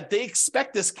 is that they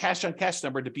expect this cash on cash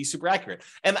number to be super accurate.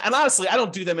 And honestly, I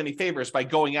don't do them any favors by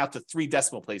going out to 3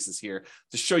 decimal places here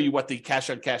to show you what the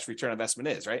cash on cash return on investment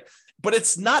is, right? But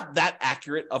it's not that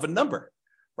accurate of a number,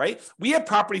 right? We have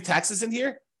property taxes in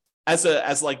here as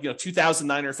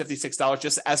 $2,956,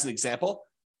 just as an example.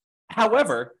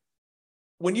 However,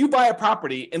 when you buy a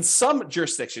property in some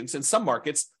jurisdictions, in some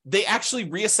markets, they actually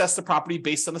reassess the property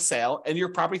based on the sale, and your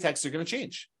property taxes are going to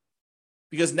change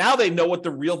because now they know what the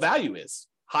real value is,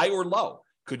 high or low.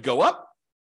 Could go up,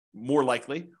 more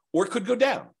likely, or it could go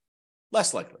down,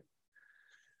 less likely.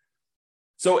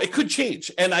 So it could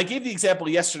change. And I gave the example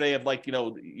yesterday of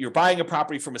you're buying a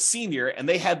property from a senior and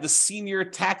they had the senior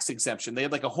tax exemption. They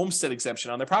had like a homestead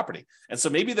exemption on their property. And so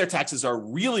maybe their taxes are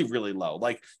really, really low.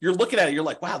 Like you're looking at it, you're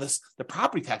like, wow, the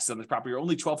property taxes on this property are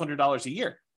only $1,200 a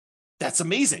year. That's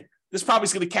amazing. This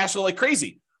property's going to cash flow like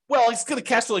crazy. Well, it's going to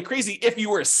cash flow like crazy if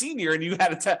you were a senior and you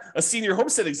had a senior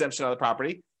homestead exemption on the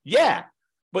property. Yeah.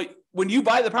 But when you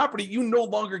buy the property, you no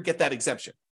longer get that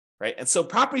exemption. Right. And so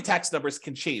property tax numbers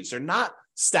can change. They're not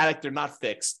static. They're not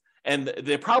fixed. And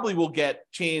they probably will get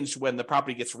changed when the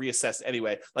property gets reassessed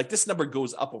anyway. Like this number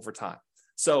goes up over time.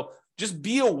 So just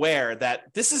be aware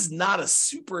that this is not a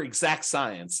super exact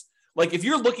science. Like if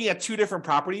you're looking at 2 different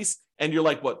properties and you're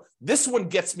like, what, this one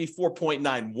gets me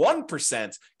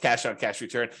 4.91% cash on cash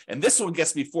return, and this one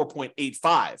gets me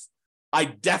 4.85. I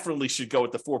definitely should go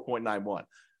with the 4.91.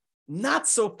 Not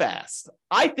so fast.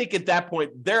 I think at that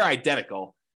point, they're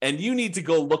identical. And you need to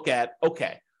go look at,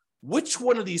 okay, which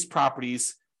one of these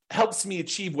properties helps me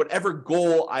achieve whatever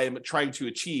goal I am trying to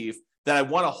achieve that I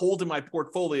want to hold in my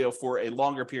portfolio for a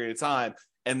longer period of time.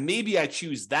 And maybe I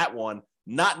choose that one,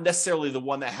 not necessarily the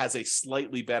one that has a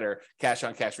slightly better cash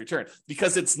on cash return,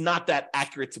 because it's not that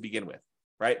accurate to begin with,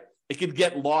 right? It could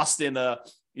get lost in a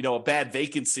bad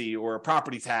vacancy or a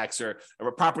property tax or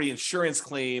a property insurance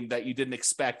claim that you didn't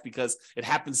expect because it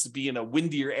happens to be in a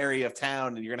windier area of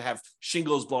town and you're going to have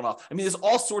shingles blown off. I mean, there's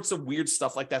all sorts of weird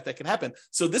stuff like that can happen.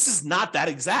 So this is not that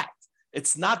exact.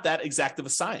 It's not that exact of a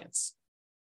science.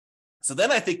 So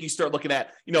then I think you start looking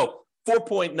at,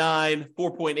 4.9,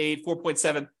 4.8,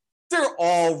 4.7. They're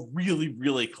all really,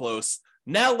 really close.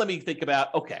 Now let me think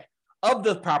about, okay, of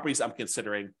the properties I'm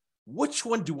considering, which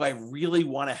one do I really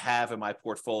want to have in my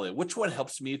portfolio? Which one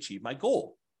helps me achieve my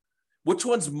goal? Which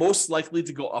one's most likely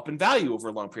to go up in value over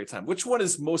a long period of time? Which one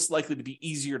is most likely to be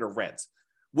easier to rent?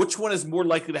 Which one is more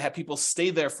likely to have people stay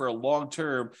there for a long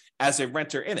term as a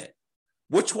renter in it?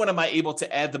 Which one am I able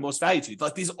to add the most value to?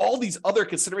 Like all these other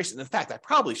considerations. In fact, I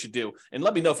probably should do, and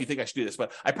let me know if you think I should do this,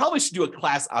 but I probably should do a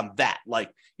class on that.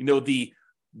 Like,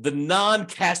 the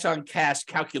non-cash on cash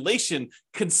calculation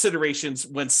considerations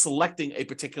when selecting a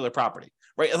particular property,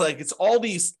 right? Like it's all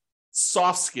these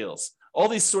soft skills, all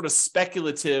these sort of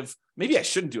speculative, maybe I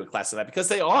shouldn't do a class on that because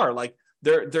they are like,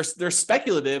 they're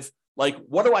speculative. Like,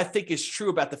 what do I think is true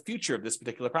about the future of this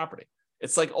particular property?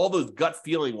 It's like all those gut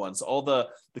feeling ones, all the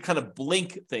kind of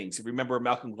blink things. If you remember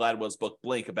Malcolm Gladwell's book,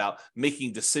 Blink, about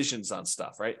making decisions on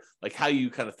stuff, right? Like how you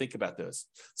kind of think about those.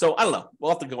 So I don't know.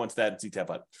 We'll have to go into that in detail,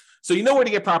 but so you know where to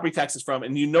get property taxes from,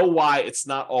 and you know why it's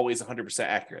not always 100%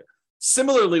 accurate.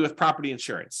 Similarly with property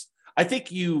insurance, I think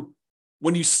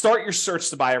when you start your search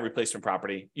to buy a replacement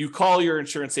property, you call your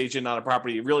insurance agent on a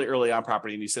property really early on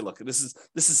property, and you say, look, this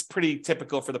is pretty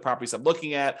typical for the properties I'm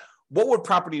looking at. What would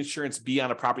property insurance be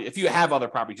on a property? If you have other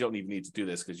properties, you don't even need to do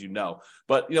this because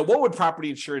but what would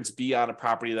property insurance be on a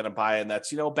property that I'm buying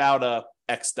that's, about a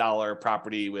X dollar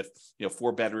property with,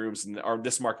 4 bedrooms or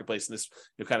this marketplace and this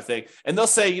kind of thing. And they'll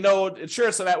say,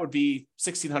 insurance on that would be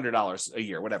 $1,600 a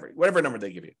year, whatever number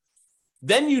they give you.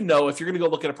 Then if you're going to go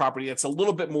look at a property that's a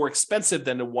little bit more expensive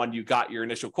than the one you got your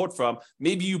initial quote from,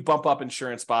 maybe you bump up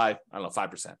insurance by,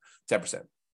 5%, 10%.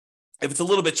 If it's a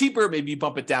little bit cheaper, maybe you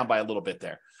bump it down by a little bit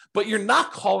there. But you're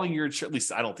not calling your insurance, at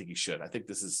least I don't think you should. I think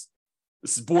this is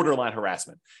borderline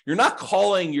harassment. You're not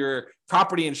calling your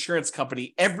property insurance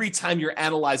company every time you're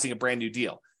analyzing a brand new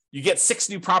deal. You get 6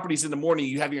 new properties in the morning,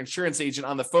 you have your insurance agent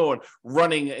on the phone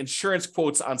running insurance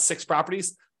quotes on 6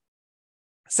 properties.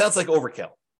 Sounds like overkill,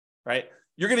 right?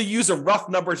 You're going to use a rough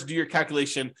number to do your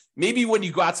calculation. Maybe when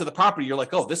you go out to the property, you're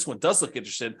like, oh, this one does look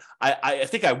interesting. I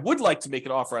think I would like to make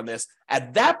an offer on this.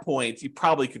 At that point, you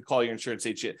probably could call your insurance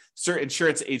agent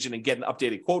and get an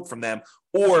updated quote from them.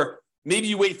 Or maybe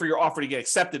you wait for your offer to get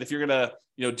accepted. If you're going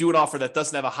to do an offer that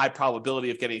doesn't have a high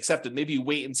probability of getting accepted, maybe you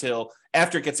wait until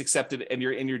after it gets accepted and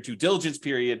you're in your due diligence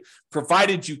period,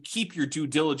 provided you keep your due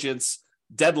diligence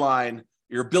deadline,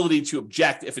 your ability to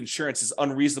object if insurance is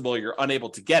unreasonable or you're unable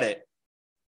to get it.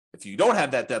 If you don't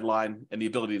have that deadline and the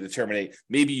ability to terminate,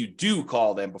 maybe you do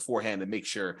call them beforehand and make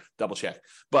sure, double check.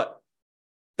 But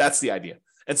that's the idea.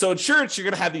 And so insurance, you're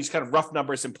going to have these kind of rough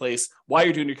numbers in place while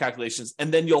you're doing your calculations,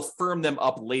 and then you'll firm them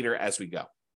up later as we go.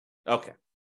 Okay.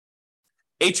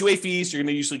 HOA fees, you're going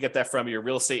to usually get that from your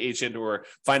real estate agent or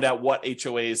find out what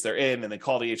HOAs they're in and then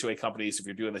call the HOA companies if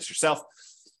you're doing this yourself.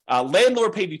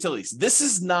 Landlord paid utilities. This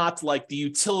is not like the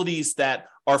utilities that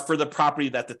are for the property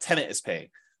that the tenant is paying.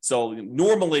 So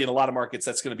normally in a lot of markets,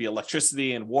 that's going to be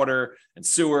electricity and water and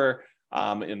sewer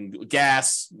and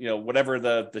gas, whatever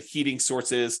the heating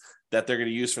source is that they're going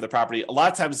to use for the property. A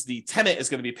lot of times the tenant is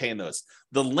going to be paying those.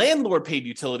 The landlord paid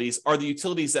utilities are the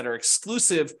utilities that are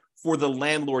exclusive for the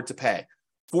landlord to pay.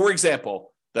 For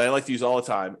example, that I like to use all the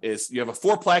time is you have a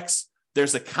fourplex.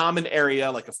 There's a common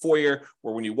area like a foyer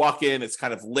where when you walk in, it's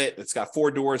kind of lit. It's got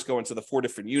 4 doors going to the 4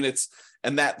 different units.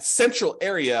 And that central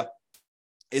area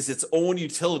is its own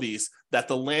utilities that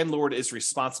the landlord is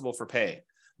responsible for paying.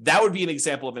 That would be an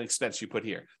example of an expense you put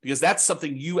here because that's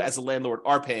something you as a landlord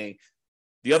are paying.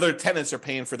 The other tenants are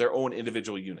paying for their own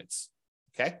individual units.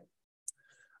 Okay.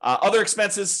 Other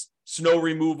expenses, snow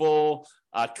removal,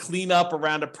 cleanup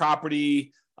around a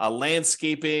property,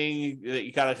 landscaping that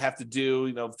you gotta have to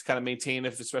do, to kind of maintain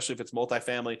it, especially if it's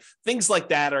multifamily. Things like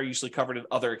that are usually covered in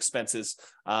other expenses.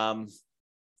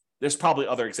 There's probably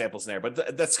other examples in there,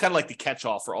 but that's kind of like the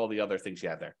catch-all for all the other things you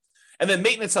have there. And then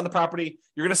maintenance on the property,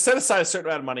 you're going to set aside a certain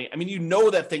amount of money. I mean, you know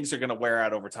that things are going to wear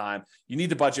out over time. You need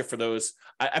to budget for those.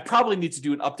 I probably need to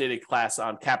do an updated class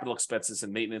on capital expenses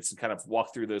and maintenance and kind of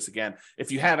walk through those again.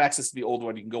 If you have access to the old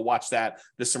one, you can go watch that.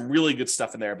 There's some really good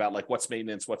stuff in there about like what's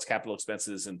maintenance, what's capital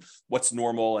expenses, and what's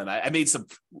normal. And I made some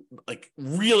like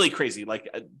really crazy, like,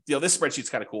 this spreadsheet's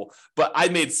kind of cool, but I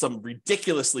made some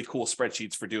ridiculously cool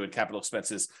spreadsheets for doing capital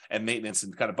expenses and maintenance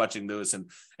and kind of budgeting those.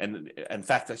 And in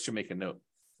fact, I should make a note.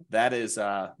 That is,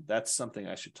 that's something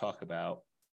I should talk about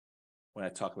when I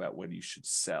talk about when you should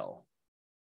sell.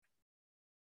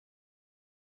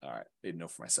 All right, made a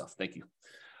note for myself. Thank you.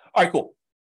 All right, cool.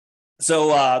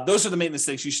 So those are the maintenance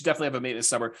things. You should definitely have a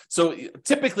maintenance number. So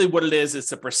typically what it is,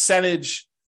 it's a percentage.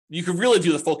 You can really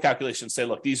do the full calculation and say,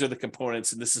 look, these are the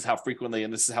components and this is how frequently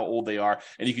and this is how old they are.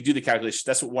 And you could do the calculation.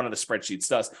 That's what one of the spreadsheets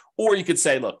does. Or you could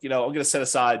say, look, I'm going to set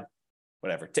aside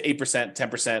whatever, to 8%,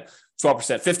 10%,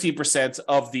 12%, 15%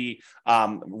 of the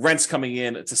rents coming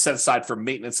in to set aside for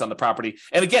maintenance on the property.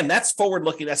 And again, that's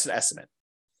forward-looking. That's an estimate.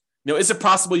 Is it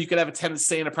possible you could have a tenant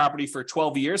stay in a property for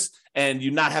 12 years and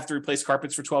you not have to replace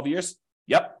carpets for 12 years?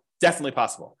 Yep, definitely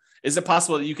possible. Is it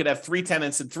possible that you could have 3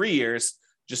 tenants in 3 years,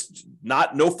 just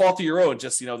no fault of your own,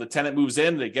 just, the tenant moves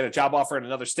in, they get a job offer in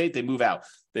another state, they move out.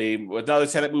 Another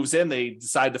tenant moves in, they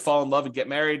decide to fall in love and get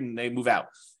married and they move out.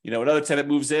 Another tenant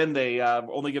moves in, they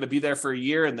only going to be there for a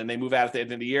year and then they move out at the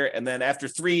end of the year. And then after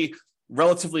 3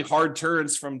 relatively hard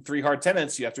turns from 3 hard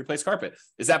tenants, you have to replace carpet.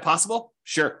 Is that possible?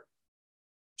 Sure.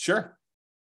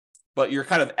 But you're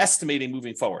kind of estimating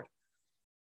moving forward.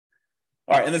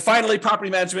 All right. And then finally, property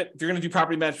management. If you're going to do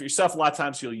property management yourself, a lot of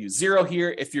times you'll use zero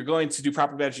here. If you're going to do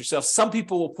property management yourself, some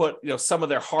people will put, some of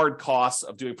their hard costs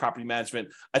of doing property management.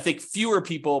 I think fewer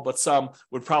people, but some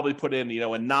would probably put in,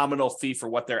 a nominal fee for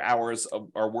what their hours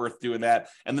are worth doing that.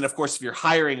 And then of course, if you're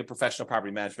hiring a professional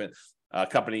property management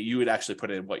company, you would actually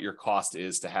put in what your cost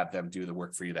is to have them do the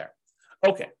work for you there.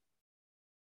 Okay.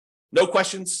 No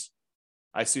questions,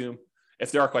 I assume.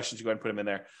 If there are questions, you go ahead and put them in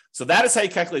there. So that is how you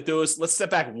calculate those. Let's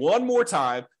step back one more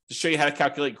time to show you how to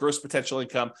calculate gross potential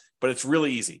income, but it's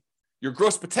really easy. Your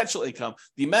gross potential income,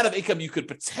 the amount of income you could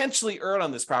potentially earn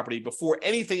on this property before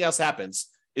anything else happens,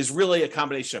 is really a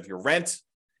combination of your rent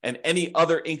and any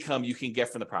other income you can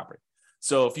get from the property.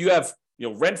 So if you have,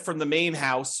 rent from the main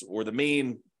house or the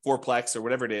main fourplex or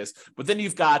whatever it is, but then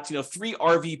you've got, 3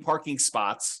 RV parking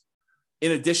spots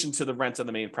in addition to the rent on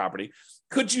the main property.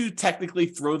 Could you technically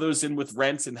throw those in with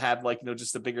rent and have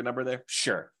just a bigger number there?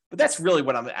 Sure. But that's really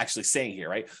what I'm actually saying here,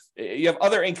 right? You have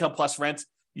other income plus rent.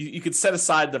 You could set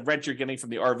aside the rent you're getting from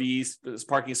the RVs, those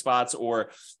parking spots, or,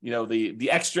 the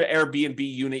extra Airbnb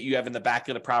unit you have in the back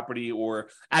of the property, or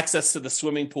access to the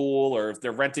swimming pool, or if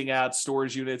they're renting out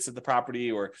storage units at the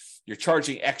property, or you're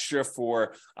charging extra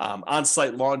for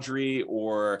on-site laundry,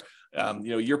 or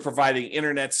you're providing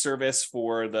internet service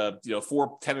for the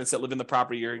 4 tenants that live in the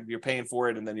property. You're paying for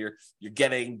it, and then you're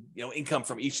getting income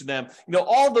from each of them.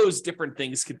 All those different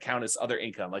things could count as other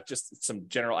income, like just some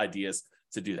general ideas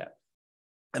to do that.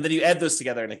 And then you add those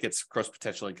together, and it gets gross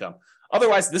potential income.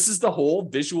 Otherwise, this is the whole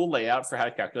visual layout for how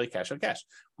to calculate cash on cash.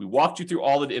 We walked you through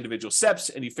all of the individual steps,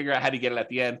 and you figure out how to get it at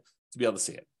the end to be able to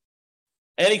see it.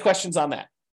 Any questions on that?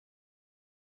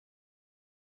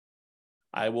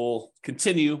 I will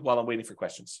continue while I'm waiting for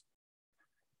questions.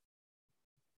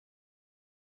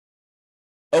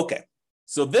 Okay,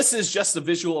 so this is just a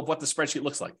visual of what the spreadsheet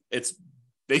looks like. It's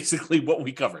basically what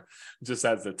we cover. It just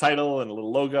has the title and a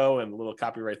little logo and a little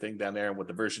copyright thing down there and what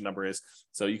the version number is,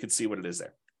 so you can see what it is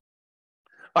there.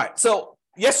 All right, so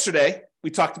yesterday we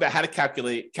talked about how to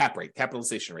calculate cap rate,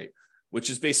 capitalization rate, which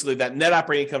is basically that net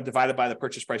operating income divided by the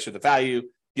purchase price or the value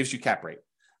gives you cap rate.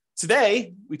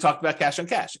 Today, we talked about cash on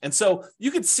cash. And so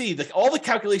you can see that all the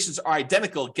calculations are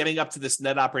identical getting up to this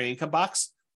net operating income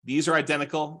box. These are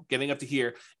identical getting up to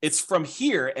here. It's from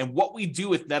here and what we do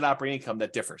with net operating income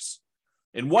that differs.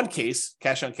 In one case,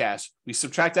 cash on cash, we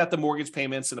subtract out the mortgage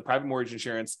payments and the private mortgage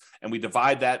insurance, and we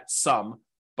divide that sum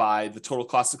by the total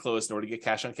cost to close in order to get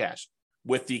cash on cash.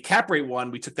 With the cap rate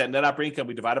one, we took that net operating income,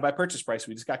 we divided by purchase price,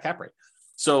 we just got cap rate.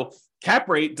 So cap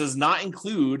rate does not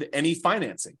include any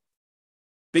financing.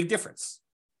 Big difference.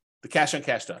 The cash on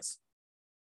cash does.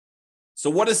 So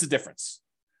what is the difference?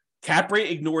 Cap rate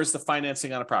ignores the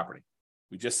financing on a property.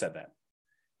 We just said that.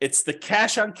 It's the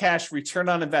cash on cash return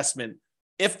on investment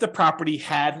if the property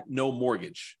had no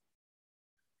mortgage.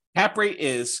 Cap rate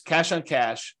is cash on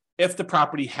cash if the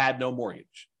property had no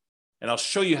mortgage. And I'll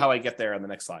show you how I get there on the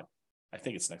next slide. I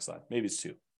think it's next slide. Maybe it's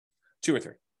 2 or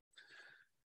 3.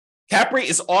 Cap rate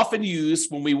is often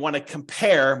used when we want to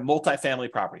compare multifamily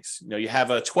properties. You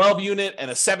have a 12 unit and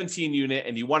a 17 unit,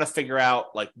 and you want to figure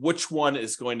out like which one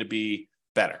is going to be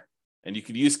better. And you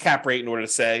can use cap rate in order to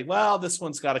say, well, this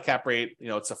one's got a cap rate,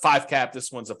 it's a 5 cap,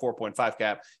 this one's a 4.5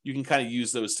 cap. You can kind of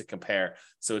use those to compare.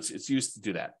 So it's used to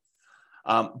do that.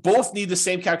 Both need the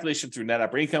same calculation through net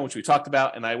operating income, which we talked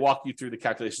about, and I walked you through the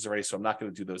calculations already, so I'm not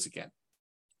going to do those again.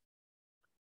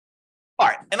 All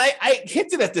right, and I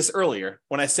hinted at this earlier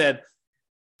when I said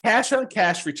cash on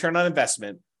cash return on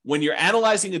investment, when you're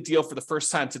analyzing a deal for the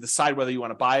first time to decide whether you want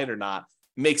to buy it or not,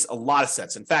 makes a lot of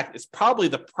sense. In fact, it's probably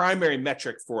the primary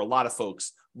metric for a lot of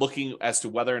folks looking as to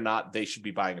whether or not they should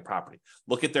be buying a property.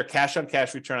 Look at their cash on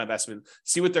cash return on investment,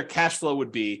 see what their cash flow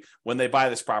would be when they buy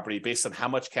this property based on how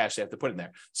much cash they have to put in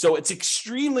there. So it's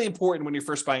extremely important when you're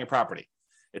first buying a property.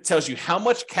 It tells you how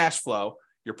much cash flow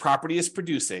your property is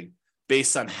producing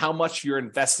based on how much you're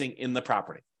investing in the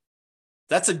property.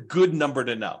 That's a good number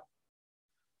to know.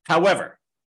 However,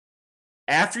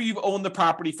 after you've owned the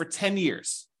property for 10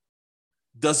 years,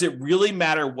 does it really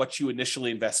matter what you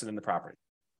initially invested in the property?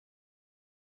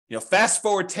 Fast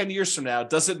forward 10 years from now,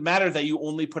 does it matter that you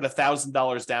only put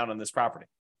 $1,000 down on this property?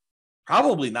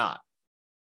 Probably not.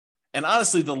 And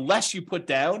honestly, the less you put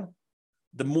down,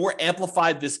 the more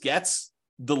amplified this gets,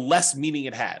 the less meaning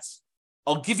it has.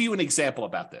 I'll give you an example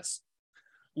about this.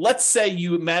 Let's say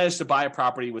you managed to buy a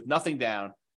property with nothing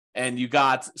down, and you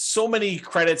got so many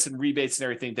credits and rebates and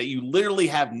everything that you literally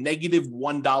have negative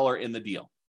 $1 in the deal.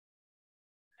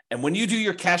 And when you do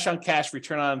your cash on cash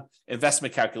return on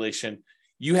investment calculation,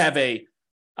 you have I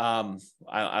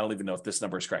don't even know if this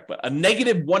number is correct, but a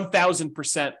negative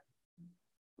 1,000%,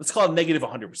 let's call it negative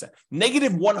 100%,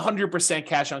 negative 100%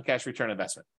 cash on cash return on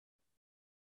investment.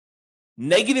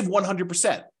 Negative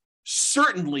 100%.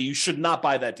 Certainly you should not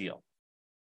buy that deal.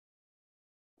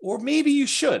 Or maybe you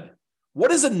should. What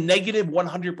does a negative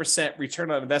 100% return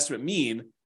on investment mean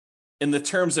in the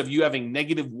terms of you having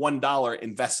negative $1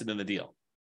 invested in the deal?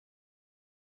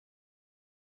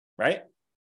 Right?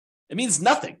 It means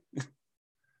nothing.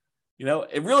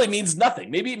 It really means nothing.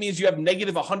 Maybe it means you have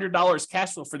negative $100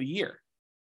 cash flow for the year.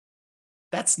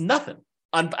 That's nothing.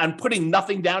 On putting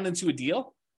nothing down into a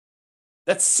deal,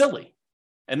 that's silly.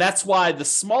 And that's why the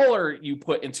smaller you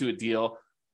put into a deal,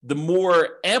 the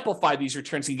more amplified these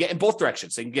returns can get in both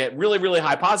directions. They can get really, really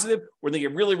high positive, or they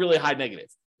get really, really high negative.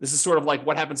 This is sort of like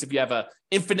what happens if you have an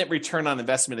infinite return on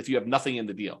investment if you have nothing in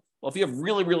the deal. Well, if you have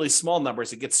really, really small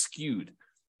numbers, it gets skewed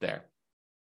there.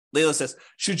 Layla says,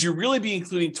 should you really be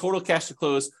including total cash to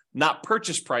close, not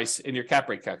purchase price in your cap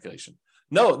rate calculation?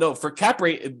 No. For cap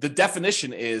rate, the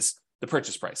definition is the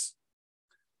purchase price.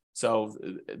 So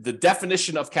the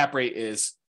definition of cap rate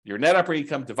is your net operating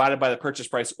income divided by the purchase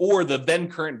price or the then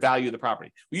current value of the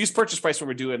property. We use purchase price when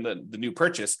we're doing the new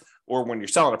purchase or when you're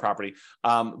selling a property.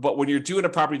 But when you're doing a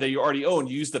property that you already own,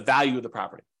 you use the value of the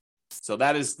property. So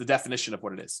that is the definition of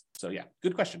what it is. So yeah,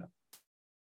 good question.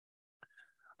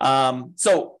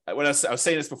 So when I was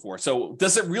saying this before, so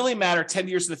does it really matter 10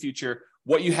 years in the future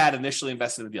what you had initially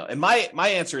invested in the deal? And my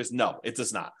answer is no, it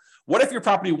does not. What if your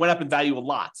property went up in value a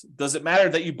lot? Does it matter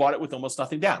that you bought it with almost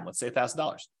nothing down? Let's say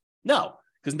 $1,000. No,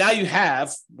 because now you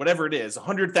have whatever it is,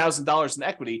 $100,000 in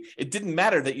equity. It didn't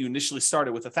matter that you initially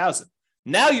started with $1,000.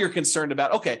 Now you're concerned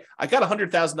about, okay, I got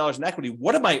 $100,000 in equity.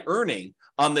 What am I earning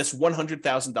on this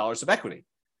 $100,000 of equity?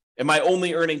 Am I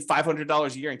only earning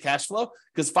 $500 a year in cash flow?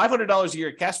 Because $500 a year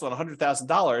in cash flow on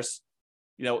 $100,000,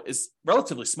 is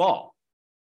relatively small.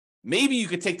 Maybe you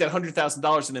could take that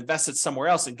 $100,000 and invest it somewhere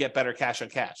else and get better cash on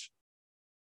cash,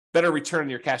 better return on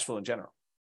your cash flow in general.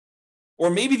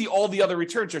 Or maybe all the other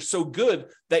returns are so good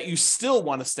that you still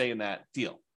want to stay in that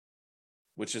deal,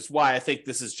 which is why I think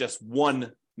this is just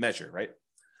one measure, right?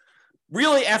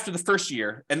 Really, after the first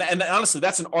year, and honestly,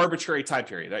 that's an arbitrary time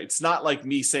period. Right? It's not like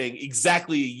me saying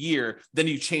exactly a year, then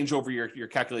you change over your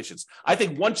calculations. I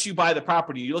think once you buy the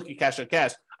property, you look at cash on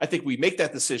cash, I think we make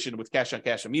that decision with cash on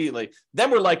cash immediately.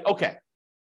 Then we're like, okay,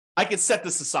 I can set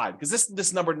this aside because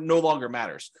this number no longer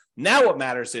matters. Now what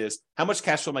matters is how much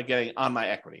cash flow am I getting on my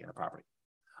equity in the property?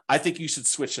 I think you should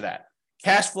switch to that.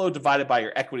 Cash flow divided by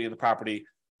your equity in the property,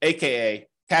 AKA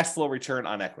cash flow return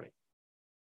on equity.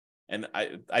 And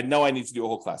I know I need to do a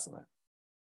whole class on that.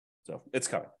 So it's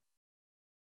coming.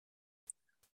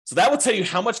 So that will tell you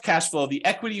how much cash flow the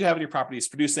equity you have in your property is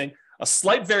producing. A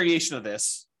slight variation of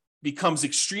this becomes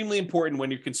extremely important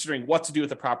when you're considering what to do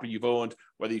with the property you've owned,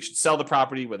 whether you should sell the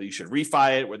property, whether you should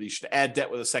refi it, whether you should add debt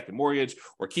with a second mortgage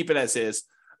or keep it as is.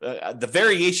 The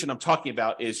variation I'm talking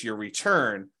about is your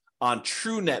return on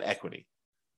true net equity.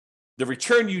 The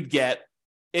return you'd get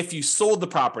if you sold the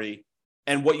property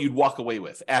and what you'd walk away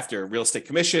with after real estate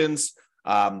commissions,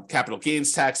 capital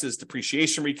gains taxes,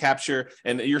 depreciation recapture,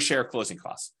 and your share of closing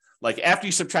costs. Like after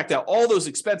you subtract out all those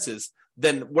expenses,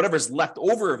 then whatever's left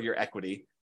over of your equity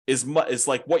is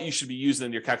like what you should be using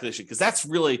in your calculation, because that's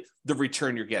really the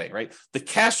return you're getting, right? The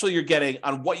cash flow you're getting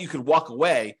on what you could walk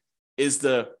away is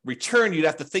the return you'd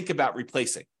have to think about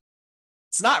replacing.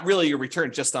 It's not really your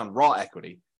return just on raw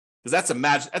equity, because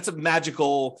that's a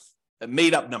magical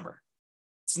made up number.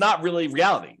 It's not really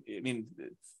reality. I mean,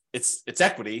 it's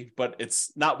equity, but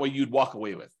it's not what you'd walk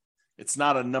away with. It's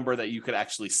not a number that you could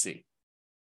actually see.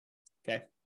 Okay.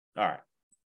 All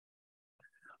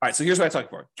right. So here's what I'm talking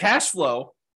about. Cash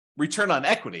flow return on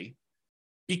equity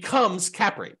becomes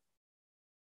cap rate.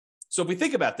 So if we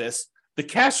think about this, the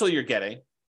cash flow you're getting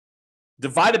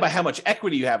divided by how much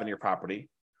equity you have in your property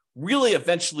really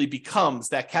eventually becomes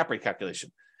that cap rate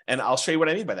calculation. And I'll show you what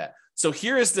I mean by that. So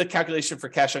here is the calculation for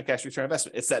cash on cash return on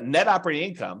investment. It's that net operating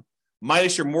income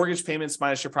minus your mortgage payments,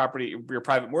 minus your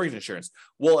private mortgage insurance.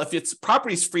 Well, if it's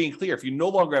property's free and clear, if you no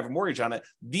longer have a mortgage on it,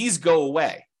 these go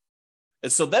away.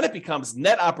 And so then it becomes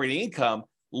net operating income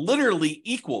literally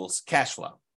equals cash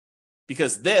flow,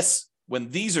 because this, when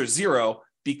these are zero,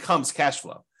 becomes cash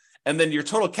flow. And then your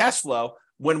total cash flow,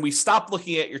 when we stop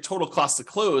looking at your total cost to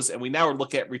close and we now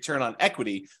look at return on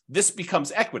equity, this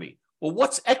becomes equity. Well,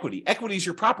 what's equity? Equity is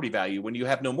your property value when you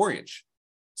have no mortgage.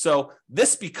 So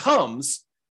this becomes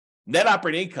net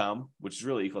operating income, which is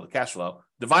really equal to cash flow,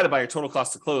 divided by your total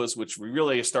cost to close, which we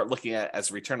really start looking at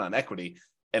as return on equity.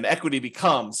 And equity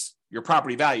becomes your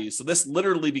property value. So this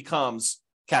literally becomes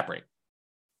cap rate.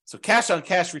 So cash on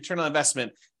cash return on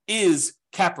investment is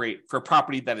cap rate for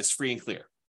property that is free and clear,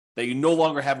 that you no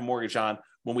longer have a mortgage on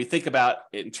when we think about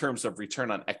it in terms of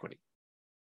return on equity.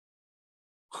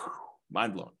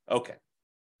 Mind blown. Okay.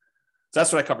 So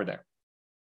that's what I covered there.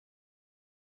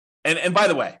 And by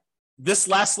the way, this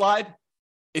last slide,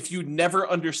 if you never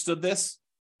understood this,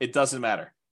 it doesn't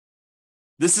matter.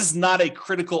 This is not a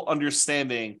critical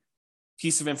understanding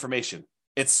piece of information.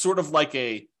 It's sort of like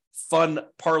a fun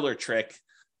parlor trick,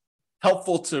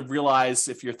 helpful to realize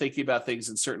if you're thinking about things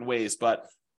in certain ways, but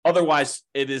otherwise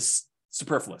it is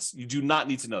superfluous. You do not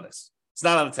need to know this. It's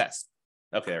not on the test.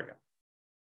 Okay, there we go.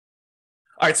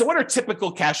 All right, so what are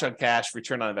typical cash on cash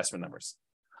return on investment numbers?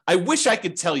 I wish I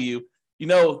could tell you,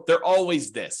 they're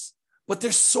always this, but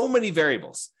there's so many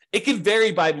variables. It can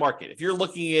vary by market. If you're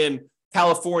looking in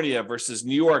California versus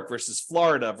New York versus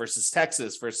Florida versus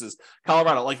Texas versus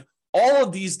Colorado, like all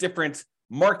of these different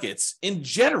markets in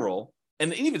general,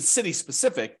 and even city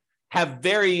specific, have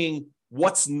varying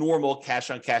what's normal cash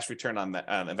on cash return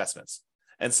on investments.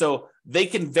 And so they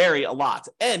can vary a lot.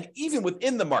 And even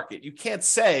within the market, you can't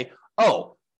say,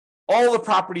 oh, all the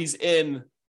properties in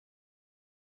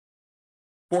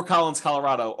Fort Collins,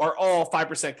 Colorado are all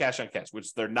 5% cash on cash,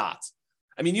 which they're not.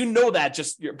 I mean, you know that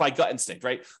just by gut instinct,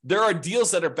 right? There are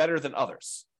deals that are better than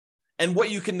others. And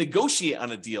what you can negotiate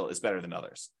on a deal is better than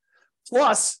others.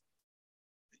 Plus,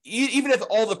 even if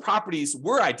all the properties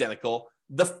were identical,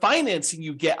 the financing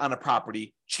you get on a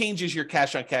property changes your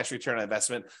cash on cash return on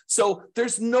investment. So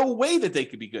there's no way that they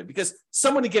could be good, because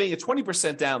someone getting a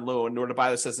 20% down loan in order to buy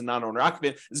this as a non-owner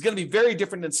occupant is going to be very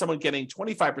different than someone getting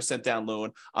 25% down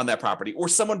loan on that property, or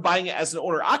someone buying it as an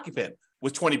owner occupant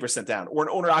with 20% down, or an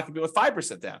owner occupant with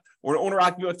 5% down, or an owner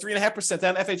occupant with 3.5%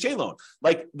 down FHA loan.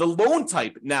 Like the loan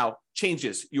type now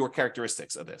changes your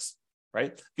characteristics of this,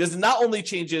 right? Because it not only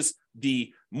changes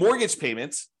the mortgage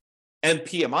payments and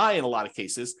PMI in a lot of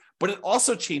cases, but it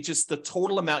also changes the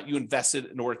total amount you invested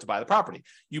in order to buy the property.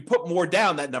 You put more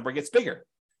down, that number gets bigger.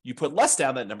 You put less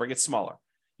down, that number gets smaller.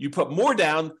 You put more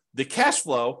down, the cash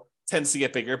flow tends to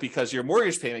get bigger because your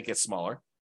mortgage payment gets smaller.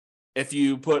 If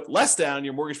you put less down,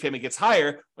 your mortgage payment gets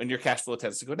higher and your cash flow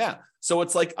tends to go down. So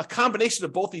it's like a combination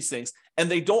of both these things, and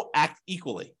they don't act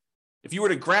equally. If you were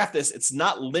to graph this, it's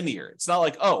not linear. It's not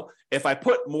like, oh, if I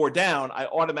put more down, I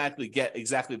automatically get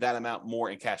exactly that amount more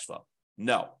in cash flow.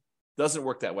 No, doesn't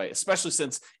work that way, especially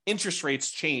since interest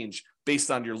rates change based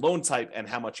on your loan type and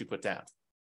how much you put down.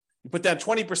 You put down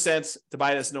 20% to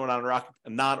buy it as a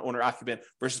non-owner occupant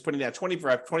versus putting down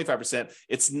 25%.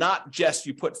 It's not just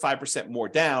you put 5% more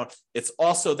down. It's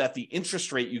also that the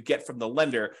interest rate you get from the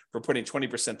lender for putting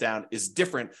 20% down is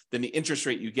different than the interest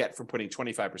rate you get from putting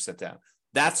 25% down.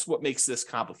 That's what makes this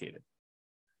complicated.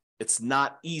 It's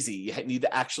not easy. You need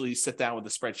to actually sit down with a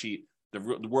spreadsheet, the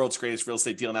world's greatest real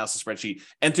estate deal analysis spreadsheet,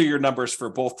 enter your numbers for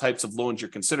both types of loans you're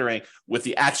considering with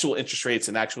the actual interest rates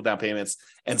and actual down payments,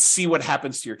 and see what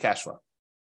happens to your cash flow.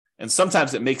 And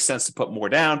sometimes it makes sense to put more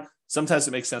down. Sometimes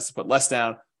it makes sense to put less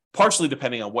down, partially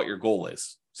depending on what your goal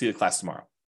is. See the class tomorrow.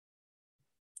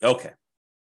 Okay.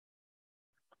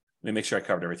 Let me make sure I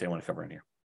covered everything I want to cover in here.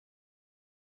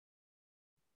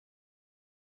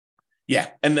 Yeah.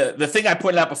 And the thing I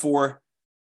pointed out before,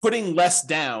 putting less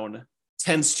down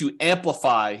tends to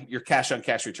amplify your cash on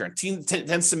cash return,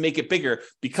 tends to make it bigger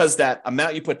because that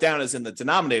amount you put down is in the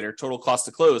denominator, total cost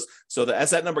to close. So that as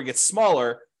that number gets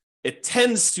smaller, it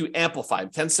tends to amplify,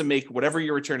 it tends to make whatever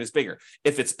your return is bigger.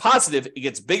 If it's positive, it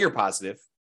gets bigger positive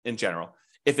in general.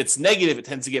 If it's negative, it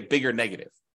tends to get bigger negative.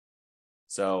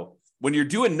 So when you're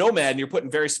doing Nomad and you're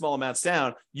putting very small amounts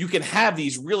down, you can have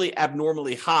these really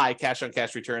abnormally high cash on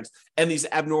cash returns and these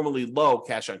abnormally low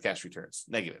cash on cash returns,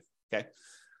 negative, okay?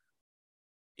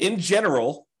 In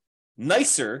general,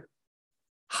 nicer,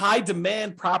 high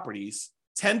demand properties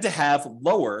tend to have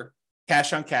lower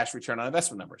cash on cash return on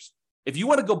investment numbers. If you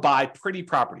want to go buy pretty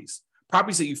properties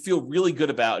that you feel really good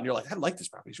about, and you're like, I like this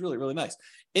property, it's really, really nice.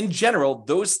 In general,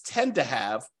 those tend to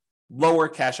have lower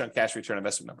cash on cash return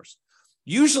investment numbers.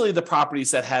 Usually the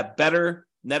properties that have better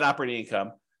net operating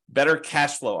income, better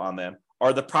cash flow on them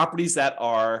are the properties that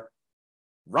are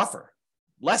rougher,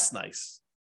 less nice.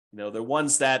 They're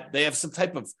ones that they have some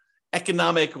type of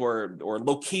economic or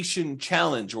location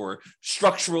challenge or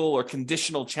structural or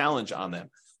conditional challenge on them.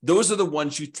 Those are the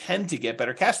ones you tend to get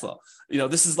better cash flow.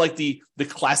 This is like the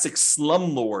classic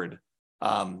slumlord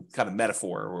kind of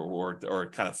metaphor or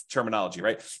kind of terminology,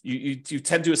 right? You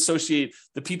tend to associate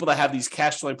the people that have these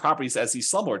cash flowing properties as these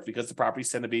slumlords because the properties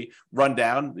tend to be run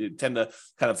down. You tend to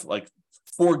kind of like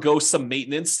forego some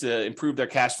maintenance to improve their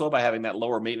cash flow by having that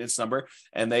lower maintenance number.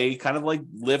 And they kind of like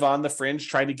live on the fringe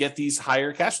trying to get these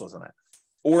higher cash flows on that.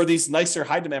 Or these nicer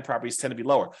high demand properties tend to be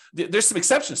lower. There's some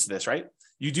exceptions to this, right?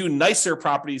 You do nicer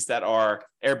properties that are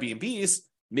Airbnbs,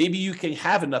 maybe you can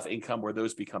have enough income where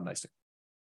those become nicer.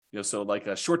 So like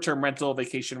a short-term rental,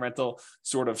 vacation rental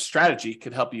sort of strategy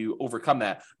could help you overcome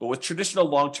that. But with traditional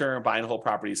long-term buy and hold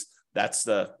properties, that's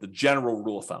the general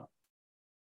rule of thumb.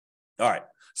 All right.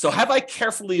 So have I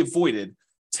carefully avoided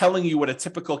telling you what a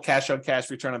typical cash on cash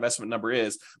return on investment number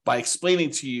is by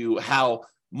explaining to you how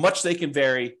much they can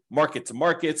vary market to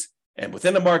market and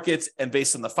within the markets and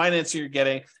based on the financing you're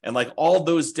getting and like all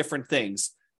those different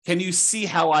things? Can you see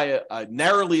how I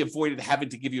narrowly avoided having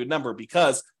to give you a number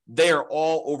because they are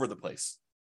all over the place?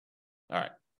 All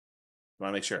right. I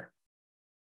want to make sure.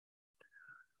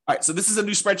 All right. So this is a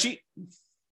new spreadsheet.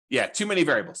 Yeah, too many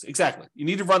variables. Exactly. You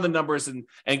need to run the numbers and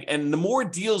the more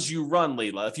deals you run,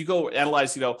 Layla, if you go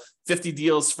analyze, 50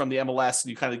 deals from the MLS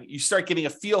and you start getting a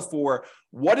feel for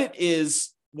what it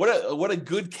is, what a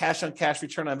good cash on cash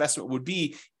return on investment would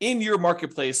be in your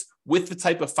marketplace with the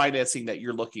type of financing that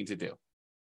you're looking to do.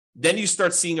 Then you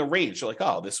start seeing a range. You're like,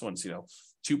 oh, this one's,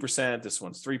 2%, this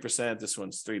one's 3%, this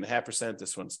one's 3.5%,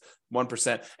 this one's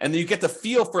 1%. And then you get the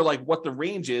feel for like what the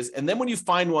range is. And then when you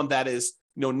find one that is,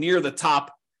 near the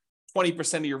top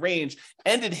 20% of your range,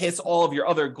 and it hits all of your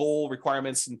other goal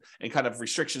requirements and kind of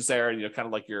restrictions there, kind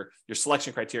of like your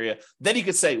selection criteria, then you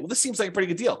could say, well, this seems like a pretty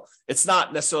good deal. It's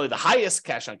not necessarily the highest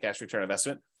cash on cash return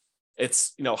investment.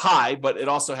 It's, high, but it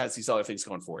also has these other things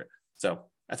going for it. So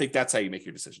I think that's how you make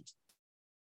your decisions.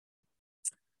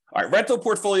 All right, rental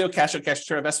portfolio, cash on cash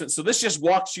return investment. So this just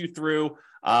walks you through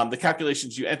the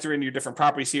calculations. You enter in your different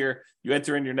properties here. You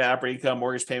enter in your net operating income,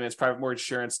 mortgage payments, private mortgage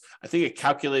insurance. I think it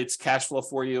calculates cash flow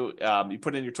for you. You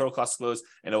put in your total cost to close,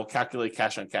 and it will calculate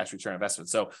cash on cash return investment.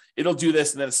 So it'll do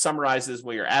this, and then it summarizes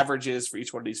what your average is for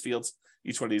each one of these fields,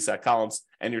 each one of these columns,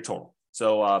 and your total.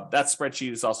 So that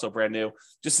spreadsheet is also brand new.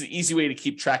 Just an easy way to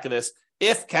keep track of this.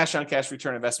 If cash on cash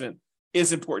return investment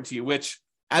is important to you, which,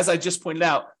 as I just pointed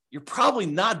out, you're probably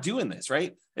not doing this,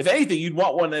 right? If anything, you'd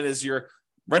want one that is your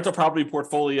rental property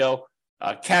portfolio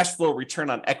cash flow return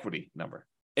on equity number.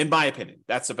 In my opinion,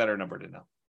 that's a better number to know.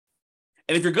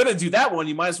 And if you're going to do that one,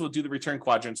 you might as well do the return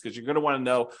quadrants because you're going to want to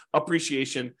know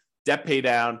appreciation, debt pay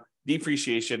down,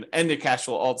 depreciation, and the cash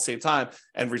flow all at the same time,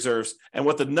 and reserves, and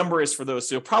what the number is for those.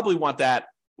 So you'll probably want that,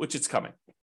 which it's coming.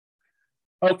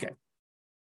 Okay.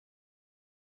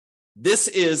 This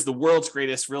is the world's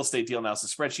greatest real estate deal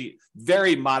analysis spreadsheet,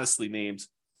 very modestly named.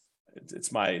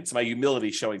 It's my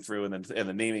humility showing through in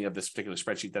the naming of this particular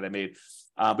spreadsheet that I made.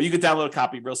 But you can download a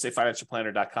copy,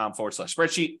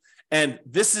 realestatefinancialplanner.com/spreadsheet. And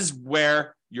this is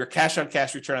where your cash on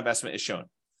cash return on investment is shown.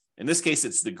 In this case,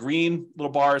 it's the green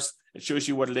little bars. It shows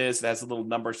you what it is. It has a little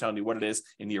number telling you what it is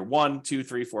in year 1, 2,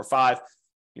 3, 4, 5.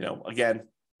 Again,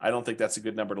 I don't think that's a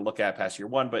good number to look at past year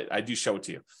 1, but I do show it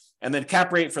to you. And then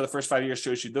cap rate for the first 5 years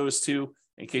shows you those two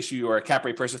in case you are a cap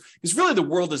rate person. Because really the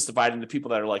world is divided into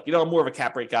people that are like, I'm more of a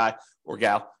cap rate guy or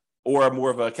gal, or I'm more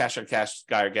of a cash on cash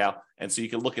guy or gal. And so you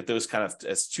can look at those kind of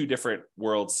as two different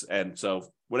worlds. And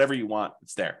so whatever you want,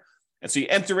 it's there. And so you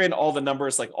enter in all the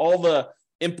numbers, like all the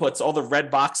inputs, all the red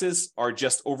boxes are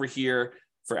just over here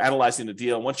for analyzing the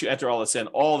deal. And once you enter all this in,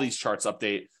 all these charts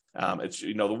update. It's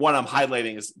the one I'm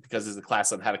highlighting is because there's a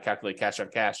class on how to calculate cash on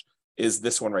cash. is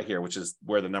this one right here, which is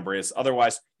where the number is.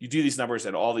 Otherwise, you do these numbers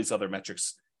and all these other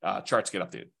metrics charts get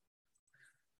updated.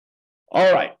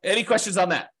 All right. Any questions on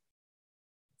that?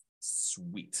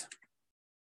 Sweet.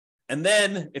 And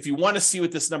then if you want to see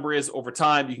what this number is over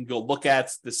time, you can go look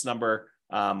at this number,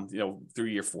 through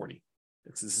year 40.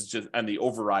 This is just on the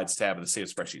overrides tab of the same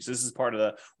spreadsheet. So this is part of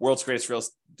the world's greatest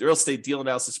real estate deal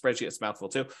analysis spreadsheet. It's a mouthful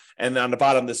too. And on the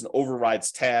bottom, there's an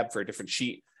overrides tab for a different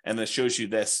sheet. And then it shows you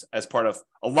this as part of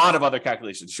a lot of other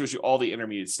calculations. It shows you all the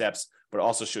intermediate steps, but it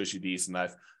also shows you these. And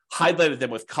I've highlighted them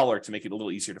with color to make it a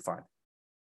little easier to find.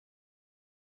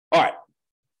 All right.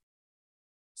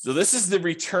 So this is the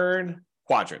return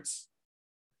quadrants.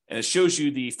 And it shows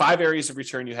you the 5 areas of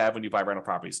return you have when you buy rental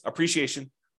properties.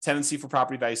 Appreciation, tendency for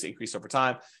property values to increase over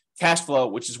time. Cash flow,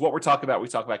 which is what we're talking about. We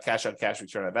talk about cash on cash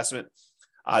return on investment.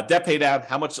 Debt pay down,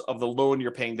 how much of the loan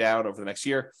you're paying down over the next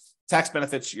year. Tax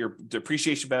benefits, your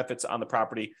depreciation benefits on the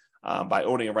property by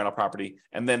owning a rental property.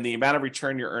 And then the amount of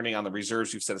return you're earning on the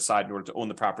reserves you've set aside in order to own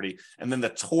the property. And then the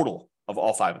total of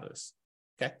all 5 of those.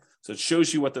 Okay, so it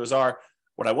shows you what those are.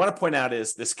 What I want to point out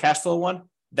is this cash flow one,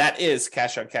 that is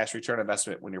cash on cash return on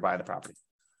investment when you're buying the property.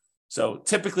 So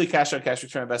typically cash on cash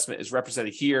return on investment is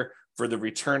represented here for the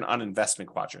return on investment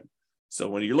quadrant. So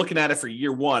when you're looking at it for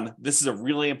year 1, this is a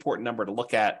really important number to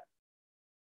look at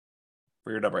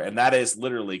for your number. And that is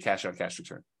literally cash on cash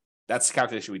return. That's the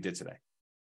calculation we did today.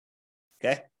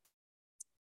 Okay.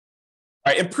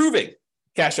 All right. Improving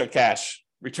cash on cash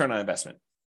return on investment.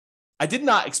 I did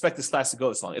not expect this class to go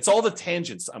this long. It's all the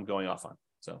tangents I'm going off on.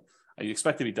 So I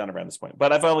expect to be done around this point,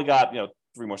 but I've only got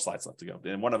 3 more slides left to go.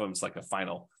 And one of them is like a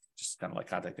final, just kind of like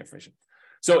contact information.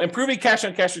 So improving cash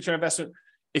on cash return on investment.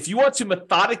 If you want to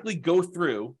methodically go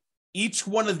through each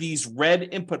one of these red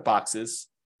input boxes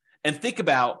and think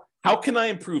about how can I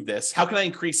improve this? How can I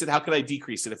increase it? How can I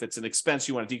decrease it? If it's an expense,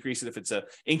 you want to decrease it. If it's an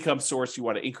income source, you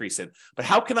want to increase it. But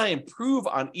how can I improve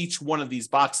on each one of these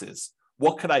boxes?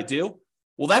 What could I do?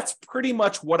 Well, that's pretty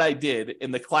much what I did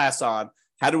in the class on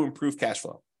how to improve cash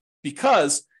flow.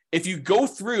 Because if you go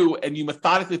through and you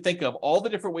methodically think of all the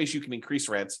different ways you can increase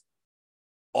rent,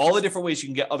 all the different ways you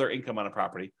can get other income on a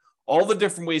property, all the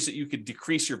different ways that you could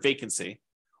decrease your vacancy,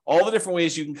 all the different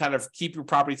ways you can kind of keep your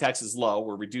property taxes low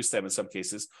or reduce them in some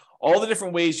cases, all the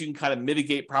different ways you can kind of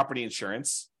mitigate property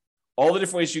insurance, all the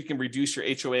different ways you can reduce your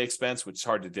HOA expense, which is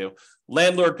hard to do,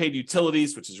 landlord paid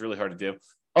utilities, which is really hard to do,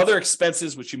 other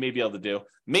expenses, which you may be able to do,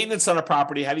 maintenance on a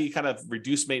property, how do you kind of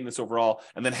reduce maintenance overall,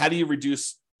 and then how do you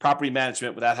reduce property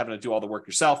management without having to do all the work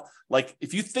yourself? Like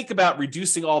if you think about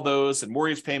reducing all those and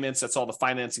mortgage payments, that's all the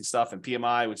financing stuff, and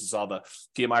PMI, which is all the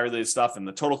PMI related stuff, and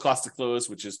the total cost to close,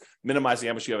 which is minimizing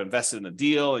how much you have invested in the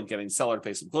deal and getting seller to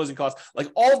pay some closing costs, like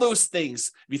all those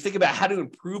things. If you think about how to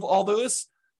improve all those,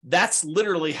 that's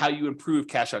literally how you improve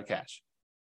cash on cash.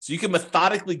 So you can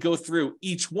methodically go through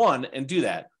each one and do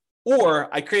that. Or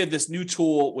I created this new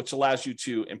tool, which allows you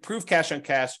to improve cash on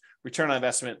cash, return on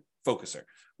investment focuser,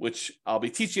 which I'll be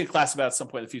teaching a class about at some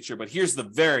point in the future. But here's the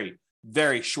very,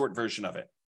 very short version of it.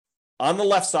 On the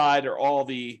left side are all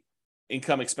the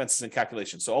income, expenses, and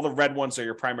calculations. So all the red ones are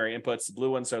your primary inputs. The blue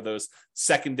ones are those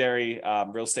secondary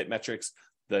real estate metrics.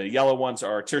 The yellow ones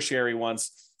are tertiary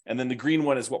ones. And then the green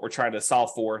one is what we're trying to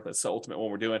solve for. That's the ultimate one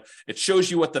we're doing. It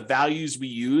shows you what the values we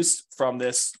use from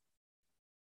this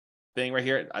thing right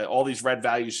here. All these red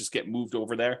values just get moved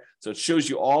over there. So it shows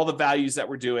you all the values that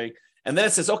we're doing. And then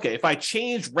it says, okay, if I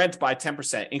change rent by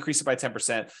 10%, increase it by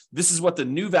 10%, this is what the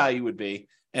new value would be.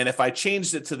 And if I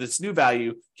changed it to this new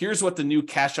value, here's what the new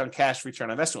cash on cash return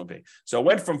on investment would be. So it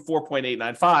went from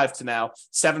 4.895 to now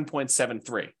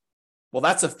 7.73. Well,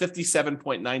 that's a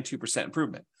 57.92%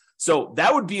 improvement. So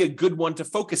that would be a good one to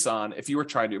focus on if you were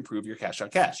trying to improve your cash on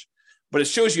cash. But it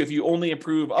shows you if you only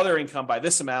improve other income by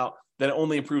this amount, then it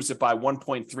only improves it by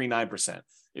 1.39%.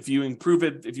 If you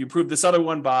improve this other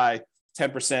one by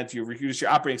 10%, you reduce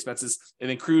your operating expenses, it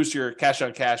improves your cash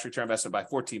on cash return on investment by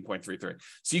 14.33.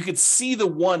 So you could see the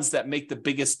ones that make the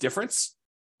biggest difference,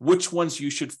 which ones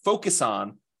you should focus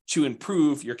on to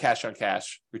improve your cash on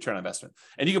cash return on investment.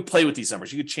 And you can play with these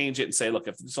numbers. You could change it and say, look,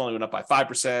 if this only went up by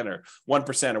 5% or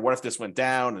 1%, or what if this went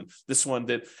down and this one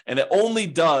did, and it only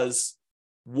does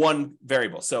one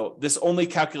variable. So this only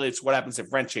calculates what happens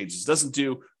if rent changes. It doesn't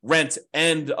do rent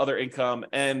and other income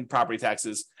and property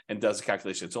taxes and does a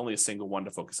calculation. It's only a single one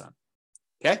to focus on.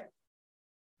 Okay.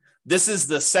 This is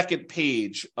the second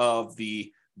page of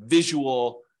the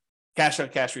visual cash on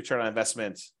cash return on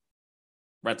investment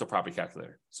rental property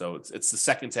calculator. So it's the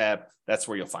second tab. That's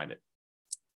where you'll find it.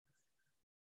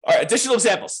 All right, additional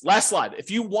examples. Last slide. If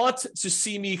you want to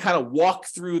see me kind of walk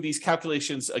through these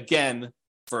calculations again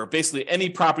for basically any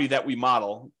property that we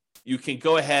model, you can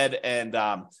go ahead and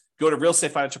go to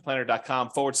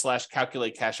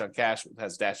realestatefinancialplanner.com/calculate cash on cash. It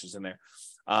has dashes in there.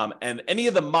 And any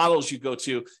of the models you go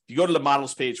to, if you go to the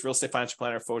models page, Real Estate Financial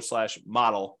Planner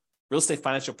 /model,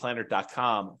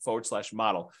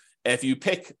 realestatefinancialplanner.com/model. And if you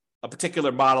pick a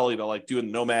particular model, like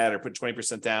doing Nomad or put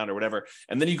 20% down or whatever,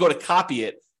 and then you go to copy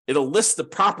it, it'll list the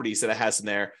properties that it has in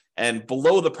there. And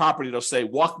below the property, it'll say,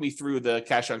 walk me through the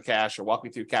cash on cash, or walk me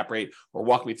through cap rate, or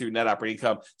walk me through net operating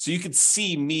income. So you can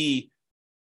see me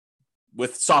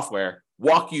with software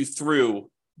walk you through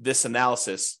this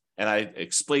analysis. And I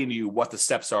explain to you what the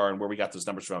steps are and where we got those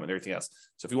numbers from and everything else.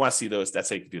 So if you want to see those, that's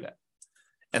how you can do that.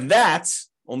 And that's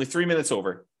only 3 minutes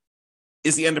over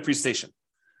is the end of presentation.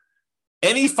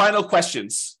 Any final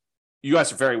questions? You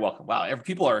guys are very welcome. Wow,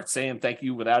 people are saying thank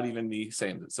you without even me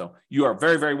saying it. So you are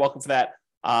very, very welcome for that.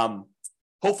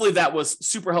 Hopefully that was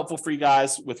super helpful for you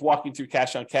guys with walking through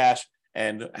cash on cash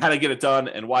and how to get it done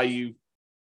and why you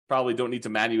probably don't need to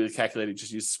manually calculate it,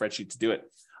 just use the spreadsheet to do it.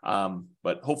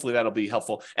 But hopefully that'll be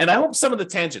helpful. And I hope some of the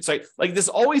tangents, like there's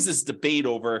always this debate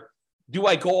over, do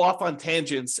I go off on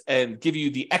tangents and give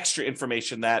you the extra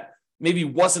information that maybe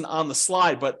wasn't on the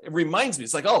slide, but it reminds me,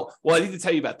 it's like, oh, well, I need to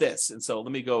tell you about this. And so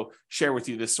let me go share with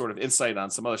you this sort of insight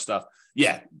on some other stuff.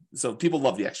 Yeah. So people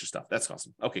love the extra stuff. That's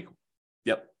awesome. Okay, cool.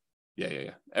 Yep.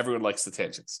 Yeah. Everyone likes the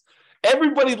tangents.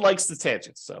 Everybody likes the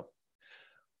tangents. So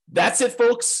that's it,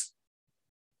 folks.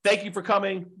 Thank you for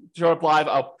coming. Show up live.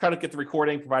 I'll try to get the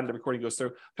recording, provided the recording goes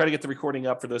through. Try to get the recording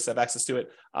up for those that have access to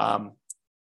it.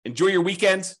 Enjoy your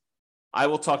weekend. I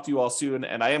will talk to you all soon.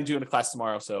 And I am doing a class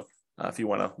tomorrow. So if you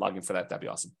want to log in for that, that'd be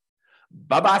awesome.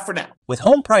 Bye-bye for now. With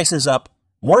home prices up,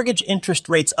 mortgage interest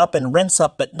rates up, and rents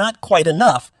up, but not quite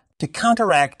enough to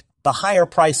counteract the higher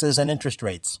prices and interest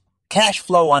rates, cash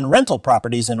flow on rental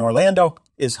properties in Orlando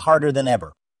is harder than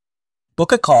ever.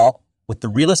 Book a call with the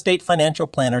Real Estate Financial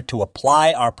Planner to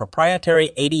apply our proprietary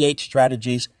 88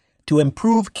 strategies to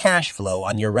improve cash flow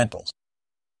on your rentals.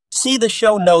 See the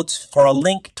show notes for a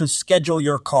link to schedule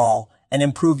your call and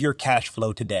improve your cash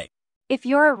flow today. If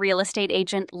you're a real estate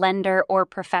agent, lender, or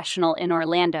professional in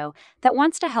Orlando that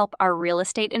wants to help our real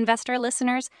estate investor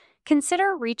listeners,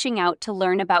 consider reaching out to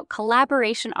learn about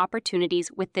collaboration opportunities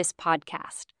with this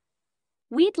podcast.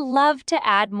 We'd love to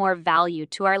add more value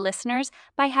to our listeners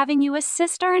by having you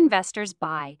assist our investors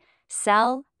buy,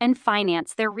 sell, and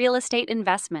finance their real estate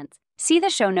investments. See the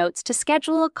show notes to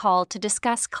schedule a call to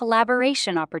discuss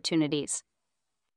collaboration opportunities.